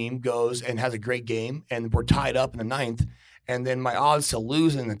underdog team, goes and has a great game and we're tied up in the 9th, and then my odds to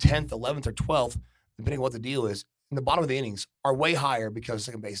lose in the 10th, 11th, or 12th, depending on what the deal is, in the bottom of the innings are way higher because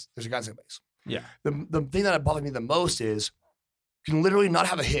second base, there's a guy at second base. Yeah. The thing that bothers me the most is you can literally not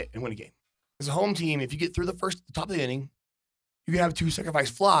have a hit and win a game. As a home team, if you get through the top of the inning, you can have 2 sacrifice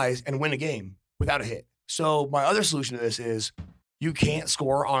flies and win a game without a hit. So my other solution to this is you can't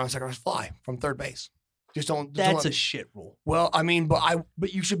score on a sacrifice fly from third base. Just don't. That's a shit rule. Well, I mean, but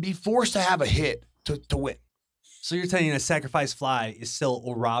you should be forced to have a hit to win. So you're telling a sacrifice fly is still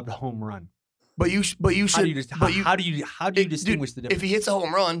a robbed home run. But you should. How do you distinguish the difference? If he hits a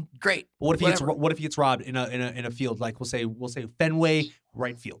home run, great. But what if he gets robbed in a field, like we'll say Fenway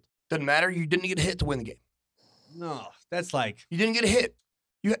right field? Doesn't matter. You didn't get a hit to win the game. No, that's like you didn't get a hit.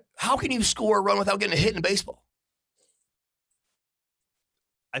 How can you score a run without getting a hit in baseball?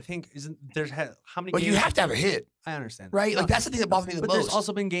 I think how many? But games? you have to have a hit. I understand, right? Like that's the thing that bothers me the most. But there's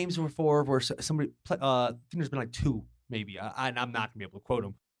also been games where somebody. I think there's been like 2, maybe. I'm not gonna be able to quote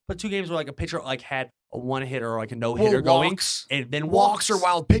them, but 2 games where like a pitcher like had a 1-hitter or like a no-hitter going, and then walks or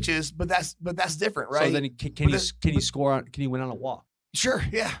wild pitches. But that's different, right? So then can you score? Can you win on a walk? Sure,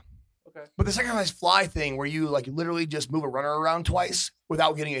 yeah. Okay. But the sacrifice fly thing, where you like literally just move a runner around twice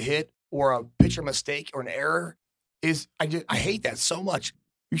without getting a hit or a pitcher mistake or an error, is I hate that so much.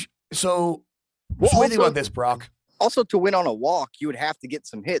 So what do you think about this, Brock? Also, to win on a walk, you would have to get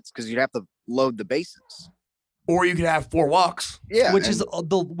some hits because you'd have to load the bases. Or you could have 4 walks. Yeah, which is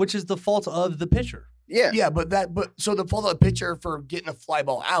the fault of the pitcher. Yeah, yeah, but so the fault of the pitcher for getting a fly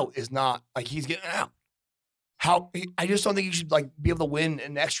ball out is not like he's getting it out. I just don't think you should like be able to win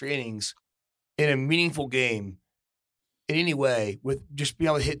in extra innings in a meaningful game in any way with just being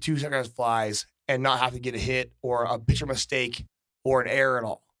able to hit 2 sacrifice flies and not have to get a hit or a pitcher mistake or an error at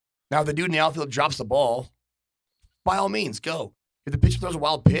all. Now, if the dude in the outfield drops the ball, by all means, go. If the pitcher throws a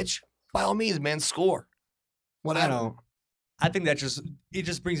wild pitch, by all means, man, score. Whatever. I think that just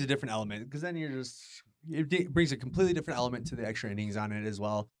brings a different element because then it brings a completely different element to the extra innings on it as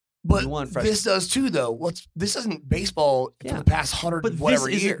well. But this does too, though. This isn't baseball for the past 100 whatever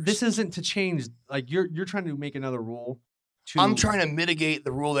years. This isn't to change. Like you're trying to make another rule. I'm trying to mitigate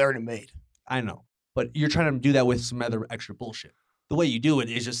the rule they already made. I know, but you're trying to do that with some other extra bullshit. The way you do it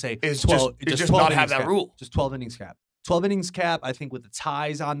is just say just not have that rule. Just 12 innings cap. 12 innings cap. I think with the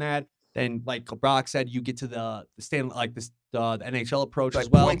ties on that, then like Brock said, you get to the NHL approach like as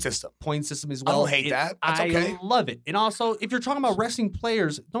well. Point system as well. I don't hate that. That's okay. I love it. And also, if you're talking about resting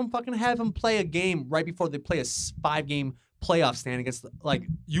players, don't fucking have them play a game right before they play a 5-game playoff stand against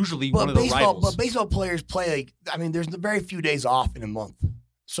usually one of the rivals. But baseball players play there's very few days off in a month,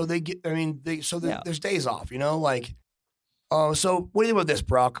 so they get. There's days off. So what do you think about this,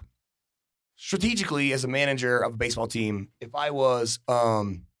 Brock? Strategically, as a manager of a baseball team, if I was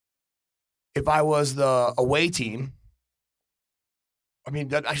the away team,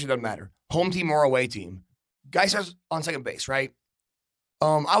 that actually doesn't matter. Home team or away team, guy starts on second base, right?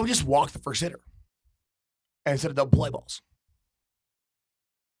 I would just walk the first hitter instead of double play balls.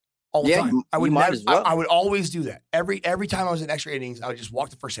 All the time. I would never, I would always do that. Every time I was in extra innings, I would just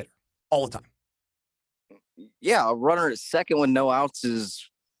walk the first hitter all the time. Yeah, a runner at second with no outs is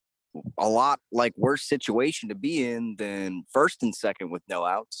a lot like worse situation to be in than first and second with no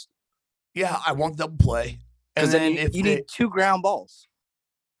outs. Yeah, I want double play. And then if you need 2 ground balls.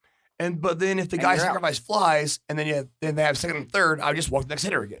 But then if the guy sacrifice flies and then they have second and third, I would just walk the next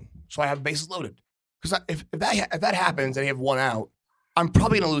hitter again. So I have bases loaded. Because if that happens and you have 1 out, I'm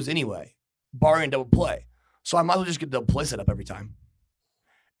probably going to lose anyway, barring double play. So I might as well just get double play set up every time.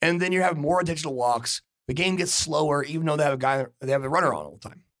 And then you have more intentional walks. The game gets slower, even though they have the runner on all the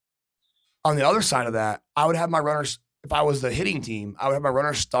time. On the other side of that, I would have my runners, if I was the hitting team, I would have my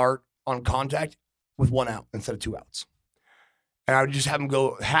runners start on contact with 1 out instead of 2 outs. And I would just have them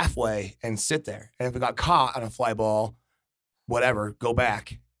go halfway and sit there. And if it got caught on a fly ball, whatever, go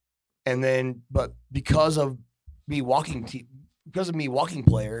back. And then, but because of me walking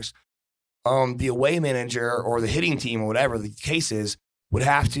players, the away manager or the hitting team or whatever the case is would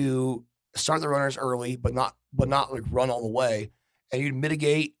have to start the runners early, but not like run all the way. And you'd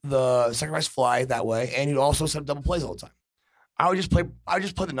mitigate the sacrifice fly that way, and you'd also set up double plays all the time. I would just play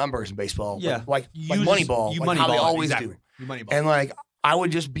the numbers in baseball, like Moneyball, like how they always do. And like I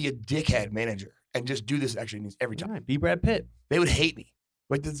would just be a dickhead manager and just do this extra innings every time. Right, be Brad Pitt. They would hate me.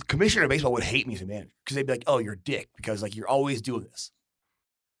 Like the commissioner of baseball would hate me as a manager because they'd be like, "Oh, you're a dick because like you're always doing this."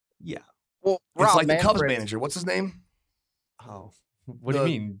 Yeah. Well, it's like the Cubs manager. What's his name? Oh, what do you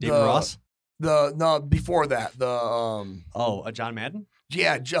mean, David Ross? Before that, John Madden?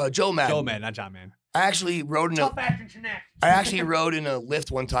 Yeah, Joe Madden. Joe Madden, not John Madden. I actually rode in a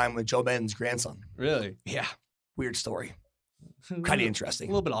lift one time with Joe Madden's grandson. Really? Yeah. Weird story. Kind of interesting.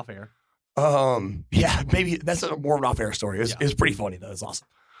 A little bit off air. Yeah, maybe that's more of an off-air story. It's pretty funny though. It's awesome.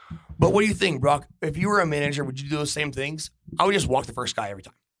 But what do you think, Brock? If you were a manager, would you do those same things? I would just walk the first guy every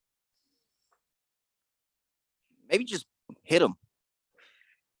time. Maybe just hit him.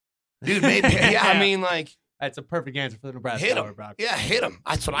 Dude, maybe. Yeah, I mean, like. That's a perfect answer for the Nebraska Hit Hour, him. Brock. Yeah, hit him.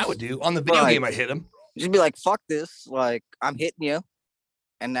 That's what I would do. On the video game, I'd hit him. Just be like, fuck this. Like, I'm hitting you.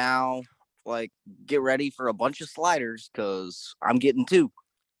 And now, like, get ready for a bunch of sliders because I'm getting 2.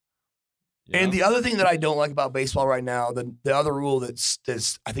 Yeah. And the other thing that I don't like about baseball right now, the other rule that's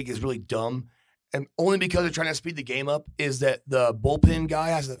I think is really dumb, and only because they're trying to speed the game up, is that the bullpen guy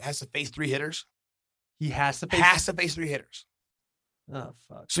has to face 3 hitters. He has to face 3 hitters. Oh,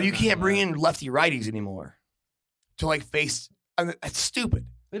 fuck. So you can't bring in lefty righties anymore to like face. I mean, that's stupid.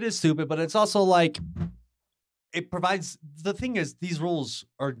 It is stupid, but it's also like it provides. The thing is, these rules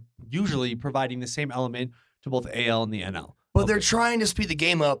are usually providing the same element to both AL and the NL. But they're trying to speed the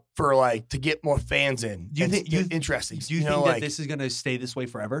game up for like to get more fans in. Do you think interesting? Do you think that this is going to stay this way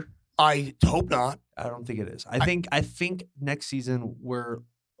forever? I hope not. I don't think it is. I think next season we're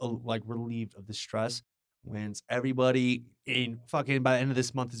like relieved of the stress. Once everybody in fucking by the end of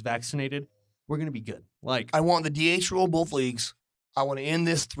this month is vaccinated, we're gonna be good. Like I want the DH rule in both leagues. I want to end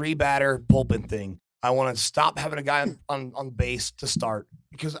this 3-batter bullpen thing. I want to stop having a guy on base to start,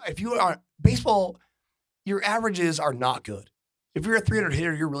 because if you are baseball, your averages are not good. If you're a 300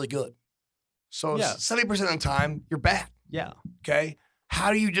 hitter, you're really good. So 70% of the time, you're bad. Yeah. Okay.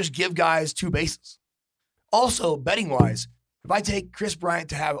 How do you just give guys 2 bases? Also, betting wise, if I take Chris Bryant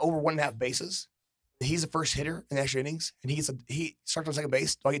to have over 1.5 bases, he's the first hitter in the extra innings, and he starts on second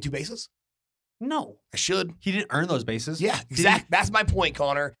base, do I get 2 bases? No. I should. He didn't earn those bases. Yeah, exactly. That's my point,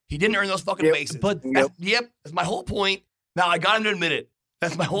 Connor. He didn't earn those fucking bases. But that's my whole point. Now I got him to admit it.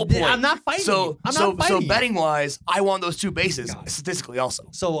 That's my whole point. I'm not fighting. So betting wise, I want those 2 bases God. statistically also.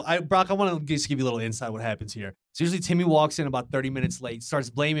 So Brock, I want to just give you a little insight what happens here. So usually Timmy walks in about 30 minutes late, starts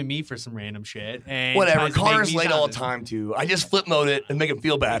blaming me for some random shit. And whatever. Connor's late all the time too. I just flip mode it and make him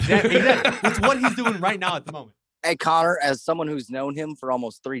feel bad. Exactly. That's what he's doing right now at the moment. Hey, Connor, as someone who's known him for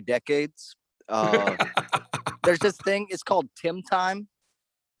almost 3 decades, there's this thing. It's called Tim time.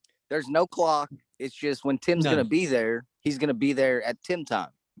 There's no clock. It's just when Tim's going to be there, he's going to be there at Tim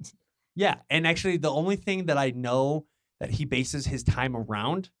time. Yeah. And actually, the only thing that I know that he bases his time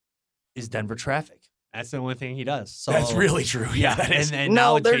around is Denver traffic. That's the only thing he does. So that's really true. Yeah. That is. And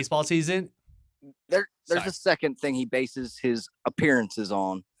now it's baseball season. There's a second thing he bases his appearances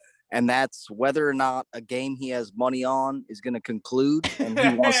on, and that's whether or not a game he has money on is going to conclude and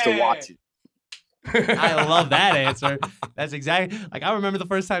he wants to watch it. I love that answer. That's exactly like I remember the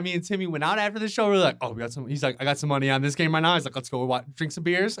first time me and Timmy went out after the show. We were like, "Oh, we got some." He's like, "I got some money on this game right now." He's like, "Let's go drink some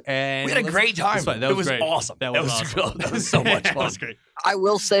beers." And we had a great time. It was great. Awesome. That was awesome. That was so much fun. That was great. I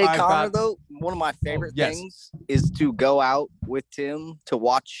will say, Connor, though, one of my favorite things is to go out with Tim to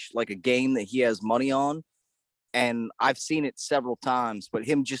watch like a game that he has money on. And I've seen it several times, but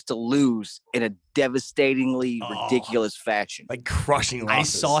him just to lose in a devastatingly ridiculous fashion. Like crushing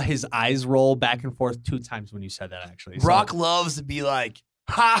losses. I saw his eyes roll back and forth 2 times when you said that, actually. Brock loves to be like,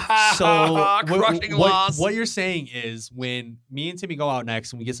 ha, ha, ha, crushing loss. What you're saying is when me and Timmy go out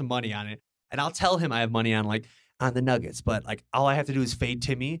next and we get some money on it, and I'll tell him I have money on on the Nuggets, but like all I have to do is fade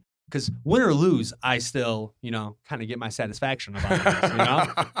Timmy. Because win or lose, I still, kind of get my satisfaction about this,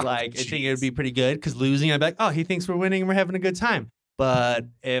 Like, I think it would be pretty good. Because losing, I'd be like, oh, he thinks we're winning and we're having a good time. But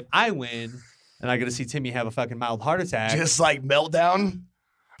if I win and I get to see Timmy have a fucking mild heart attack. Just like meltdown.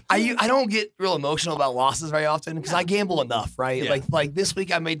 I don't get real emotional about losses very often because I gamble enough, right? Yeah. Like this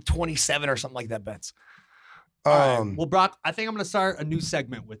week I made 27 or something like that bets. All right. Well, Brock, I think I'm going to start a new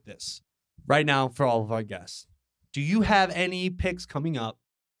segment with this right now for all of our guests. Do you have any picks coming up?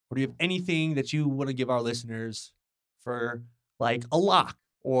 Or do you have anything that you want to give our listeners for like a lock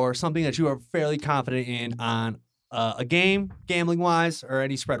or something that you are fairly confident in on a game, gambling wise, or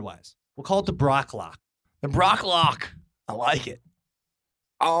any spread wise? We'll call it the Brock lock. The Brock lock. I like it.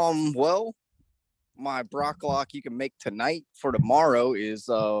 Well, my Brock lock you can make tonight for tomorrow is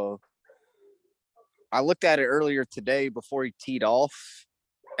I looked at it earlier today before he teed off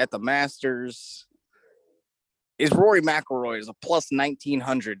at the Masters. Is Rory McIlroy is a plus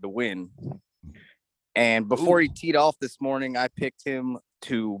 1,900 to win. And before he teed off this morning, I picked him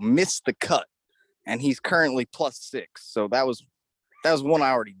to miss the cut. And he's currently plus 6. So that was one I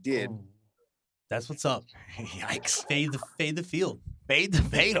already did. Oh, that's what's up. Yikes. Fade the field. Fade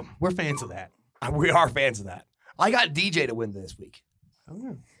him. We're fans of that. We are fans of that. I got DJ to win this week.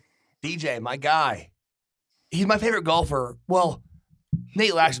 Oh. DJ, my guy. He's my favorite golfer. Well,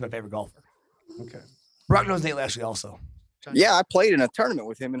 Nate Lashley's my favorite golfer. Okay. Brock knows Nate Lashley also. Yeah, I played in a tournament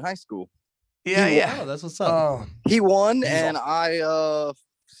with him in high school. Yeah. Oh, that's what's up. He won, and I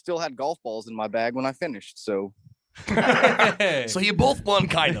still had golf balls in my bag when I finished. So So you both won,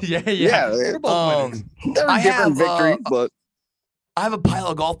 kind of. yeah, We're both winners. they're I different have, victories, but I have a pile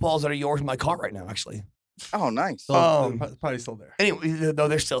of golf balls that are yours in my car right now, actually. oh, nice. So they're probably still there. Anyway, no,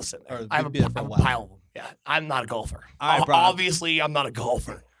 they're still sitting there. Or I have they've been a there for a while. pile of them. Yeah, I'm not a golfer. All right, Brock. Obviously, I'm not a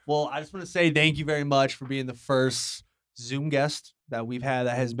golfer. Well, I just want to say thank you very much for being the first Zoom guest that we've had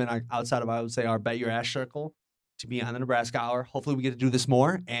that has been outside of, I would say, our Bet Your Ass circle to be on the Nebraska Hour. Hopefully we get to do this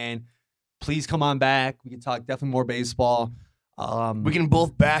more. And please come on back. We can talk definitely more baseball. We can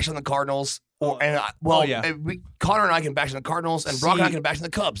both bash on the Cardinals. Connor and I can bash on the Cardinals, and Brock and I can bash on the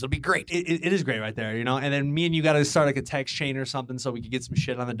Cubs. It'll be great. It is great right there, you know? And then me and you got to start like a text chain or something so we could get some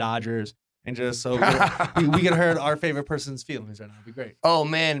shit on the Dodgers. And just so we can hurt our favorite person's feelings right now. It'd be great. Oh,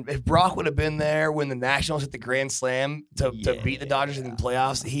 man. If Brock would have been there when the Nationals hit the Grand Slam to beat the Dodgers in the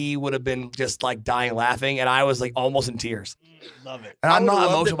playoffs, he would have been just like dying laughing. And I was like almost in tears. Love it. And I'm not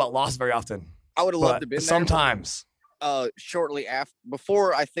emotional about loss very often. I would have loved to be there. Sometimes. Shortly after,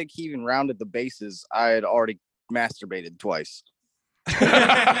 before I think he even rounded the bases, I had already masturbated twice.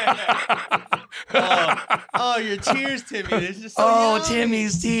 Your tears, Timmy. It's just so young.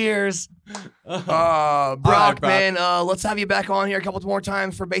 Timmy's tears. Brock, Brock, man, let's have you back on here a couple more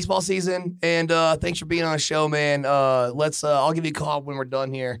times for baseball season. And thanks for being on the show, man. I'll give you a call when we're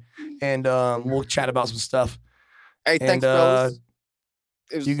done here, and we'll chat about some stuff. Hey, thanks, fellas.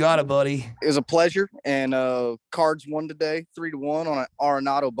 You got it, buddy. It was a pleasure. And Cards won today, 3-1 on an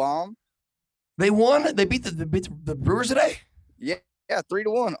Arenado bomb. They won. They beat the Brewers today. Yeah,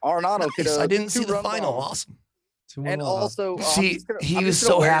 3-1. Arenado hit a I didn't see the final. Bomb. Awesome. And also, he was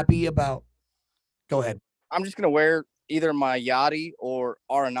so happy about. Go ahead. I'm just gonna wear either my Yachty or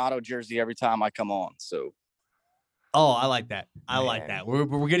Arenado jersey every time I come on. So. Oh, I like that. I like that.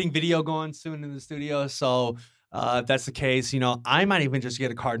 We're getting video going soon in the studio, so. If that's the case, you know, I might even just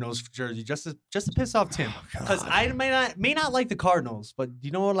get a Cardinals jersey just to piss off Tim, because I may not like the Cardinals, but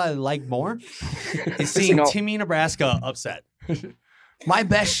you know what I like more is seeing Timmy Nebraska upset. My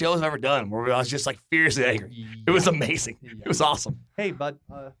best shows I've ever done, where I was just like fiercely angry. Yeah. It was amazing. Yeah. It was awesome. Hey, bud.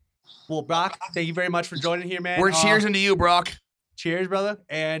 Well, Brock, thank you very much for joining here, man. We're cheersing to you, Brock. Cheers, brother,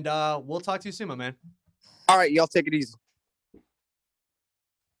 and we'll talk to you soon, my man. All right, y'all take it easy.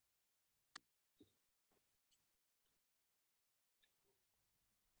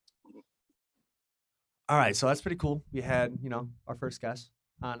 All right, so that's pretty cool. We had, you know, our first guest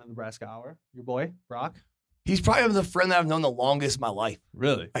on the Nebraska Hour. Your boy, Brock. He's probably the friend that I've known the longest in my life.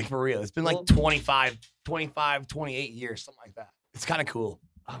 Really? Like, for real. It's been like 28 years, something like that. It's kind of cool.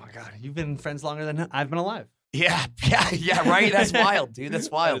 Oh, my God. You've been friends longer than I've been alive. Yeah, right? That's wild, dude. That's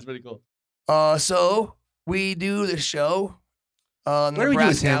wild. That's pretty cool. So we do the show Where Nebraska do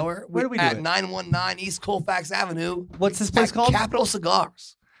we do it, Hour. Where do we do at it? 919 East Colfax Avenue. What's this place called? Capital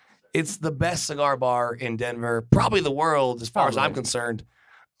Cigars. It's the best cigar bar in Denver, probably the world, as far as I'm concerned.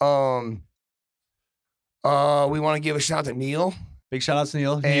 We want to give a shout out to Neil. Big shout out to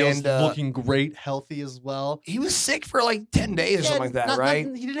Neil. Neil's looking great, healthy as well. He was sick for like 10 days or something like that,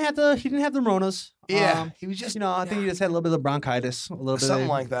 right? He didn't have the Ronas. Yeah, he was just, you know, I think he just had a little bit of bronchitis, a little bit something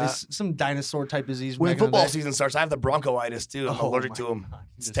like that. Some dinosaur type disease. When football season starts, I have the bronchitis too. I'm allergic to him.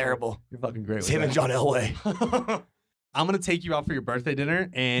 It's terrible. You're fucking great. It's him and John Elway. I'm gonna take you out for your birthday dinner,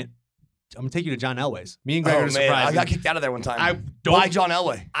 and I'm gonna take you to John Elway's. Me and Greg are surprised. I got kicked out of there one time. By John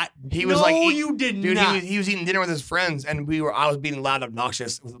Elway. He was like, you did dude, not. He was eating dinner with his friends, and I was being loud and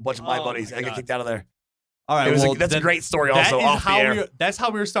obnoxious with a bunch of my buddies. I got kicked out of there. All right, that's a great story. Also, off the air. That's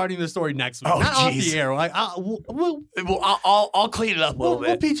how we're starting the story next week. Oh, not off the air. Like, I'll clean it up a little bit.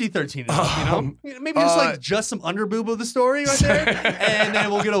 We'll PG-13 it up, you know? Maybe just some underboob of the story right there, and then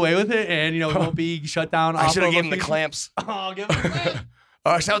we'll get away with it, and, you know, we won't be shut down. I should have given him the clamps. Oh, give him the clamps.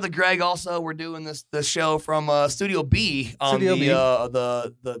 Shout out to Greg. Also, we're doing the show from Studio B on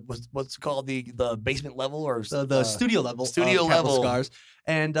what's it called, the basement level or the studio level. Studio level Cigars.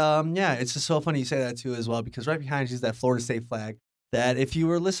 And yeah, it's just so funny you say that too as well, because right behind you is that Florida State flag. That if you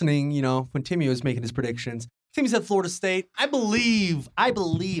were listening, you know, when Timmy was making his predictions, Timmy said Florida State. I believe I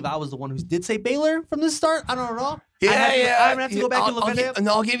was the one who did say Baylor from the start. I don't know. Yeah, I'm gonna have to go back and look at it.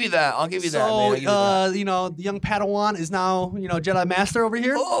 No, I'll give you that. So, you know, the young Padawan is now, you know, Jedi Master over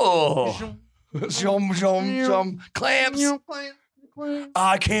here. Oh, clamps.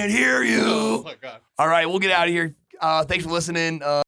 I can't hear you. Oh my God. All right, we'll get out of here. Thanks for listening.